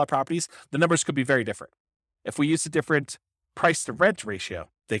 $200,000 properties, the numbers could be very different. If we use a different price to rent ratio,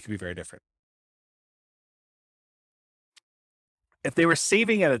 they could be very different. If they were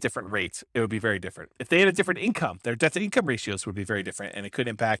saving at a different rate, it would be very different. If they had a different income, their debt to income ratios would be very different, and it could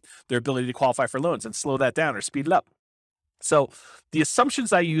impact their ability to qualify for loans and slow that down or speed it up. So the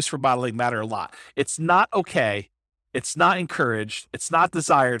assumptions I use for modeling matter a lot. It's not okay. It's not encouraged. It's not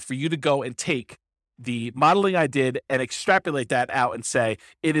desired for you to go and take the modeling I did and extrapolate that out and say,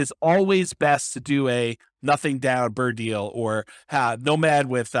 it is always best to do a nothing down BRRRR deal, or nomad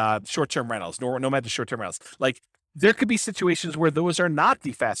with short-term rentals, nomad to short-term rentals. Like, there could be situations where those are not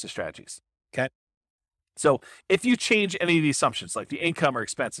the fastest strategies. Okay. So if you change any of the assumptions, like the income or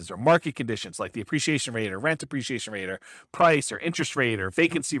expenses or market conditions, like the appreciation rate or rent appreciation rate or price or interest rate or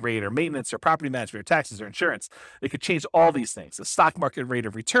vacancy rate or maintenance or property management or taxes or insurance, they could change all these things. The stock market rate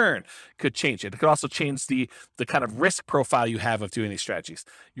of return could change it. It could also change the kind of risk profile you have of doing these strategies.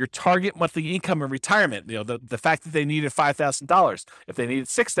 Your target monthly income in retirement, the fact that they needed $5,000, if they needed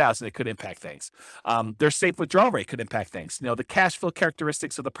 $6,000, it could impact things. Their safe withdrawal rate could impact things. The cash flow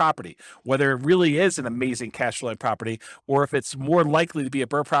characteristics of the property, whether it really is an amazing cash flowing property, or if it's more likely to be a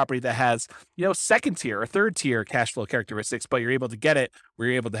BRRRR property that has, second tier or third tier cash flow characteristics, but you're able to get it where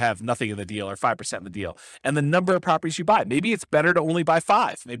you're able to have nothing in the deal or 5% in the deal. And the number of properties you buy. Maybe it's better to only buy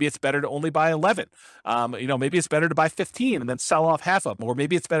 5. Maybe it's better to only buy 11. Maybe it's better to buy 15 and then sell off half of them, or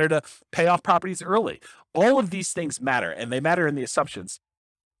maybe it's better to pay off properties early. All of these things matter, and they matter in the assumptions.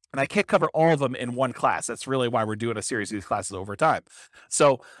 And I can't cover all of them in one class. That's really why we're doing a series of these classes over time.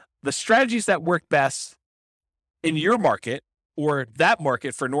 So the strategies that work best in your market or that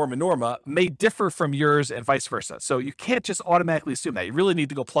market for Norma may differ from yours and vice versa. So you can't just automatically assume that. You really need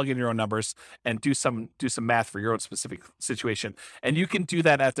to go plug in your own numbers and do some math for your own specific situation. And you can do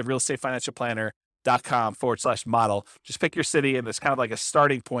that at the realestatefinancialplanner.com/model. Just pick your city, and it's kind of like a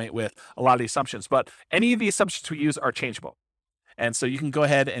starting point with a lot of the assumptions. But any of the assumptions we use are changeable. And so you can go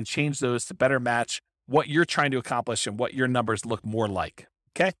ahead and change those to better match what you're trying to accomplish and what your numbers look more like.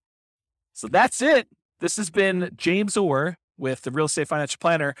 Okay? So that's it. This has been James Orr with the Real Estate Financial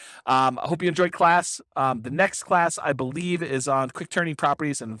Planner. I hope you enjoyed class. The next class, I believe, is on quick turning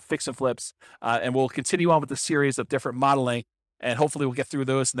properties and fix and flips. And we'll continue on with the series of different modeling. And hopefully we'll get through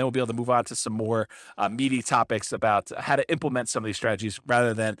those, and then we'll be able to move on to some more meaty topics about how to implement some of these strategies,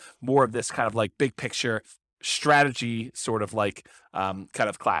 rather than more of this kind of like big picture strategy sort of like kind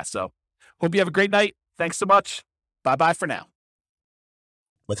of class. So hope you have a great night. Thanks so much. Bye-bye for now.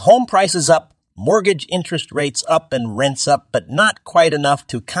 With home prices up, mortgage interest rates up, and rents up, but not quite enough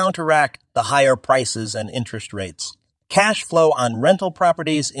to counteract the higher prices and interest rates, cash flow on rental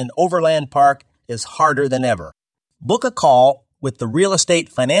properties in Overland Park is harder than ever. Book a call with the Real Estate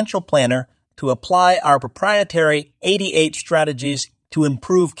Financial Planner to apply our proprietary 88 strategies to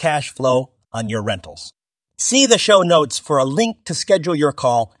improve cash flow on your rentals. See the show notes for a link to schedule your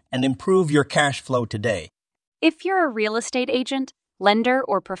call and improve your cash flow today. If you're a real estate agent, lender,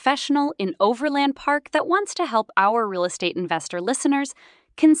 or professional in Overland Park that wants to help our real estate investor listeners,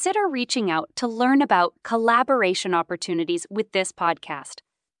 consider reaching out to learn about collaboration opportunities with this podcast.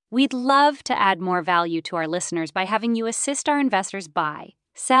 We'd love to add more value to our listeners by having you assist our investors buy,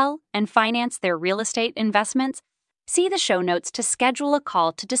 sell, and finance their real estate investments. See the show notes to schedule a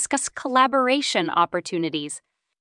call to discuss collaboration opportunities.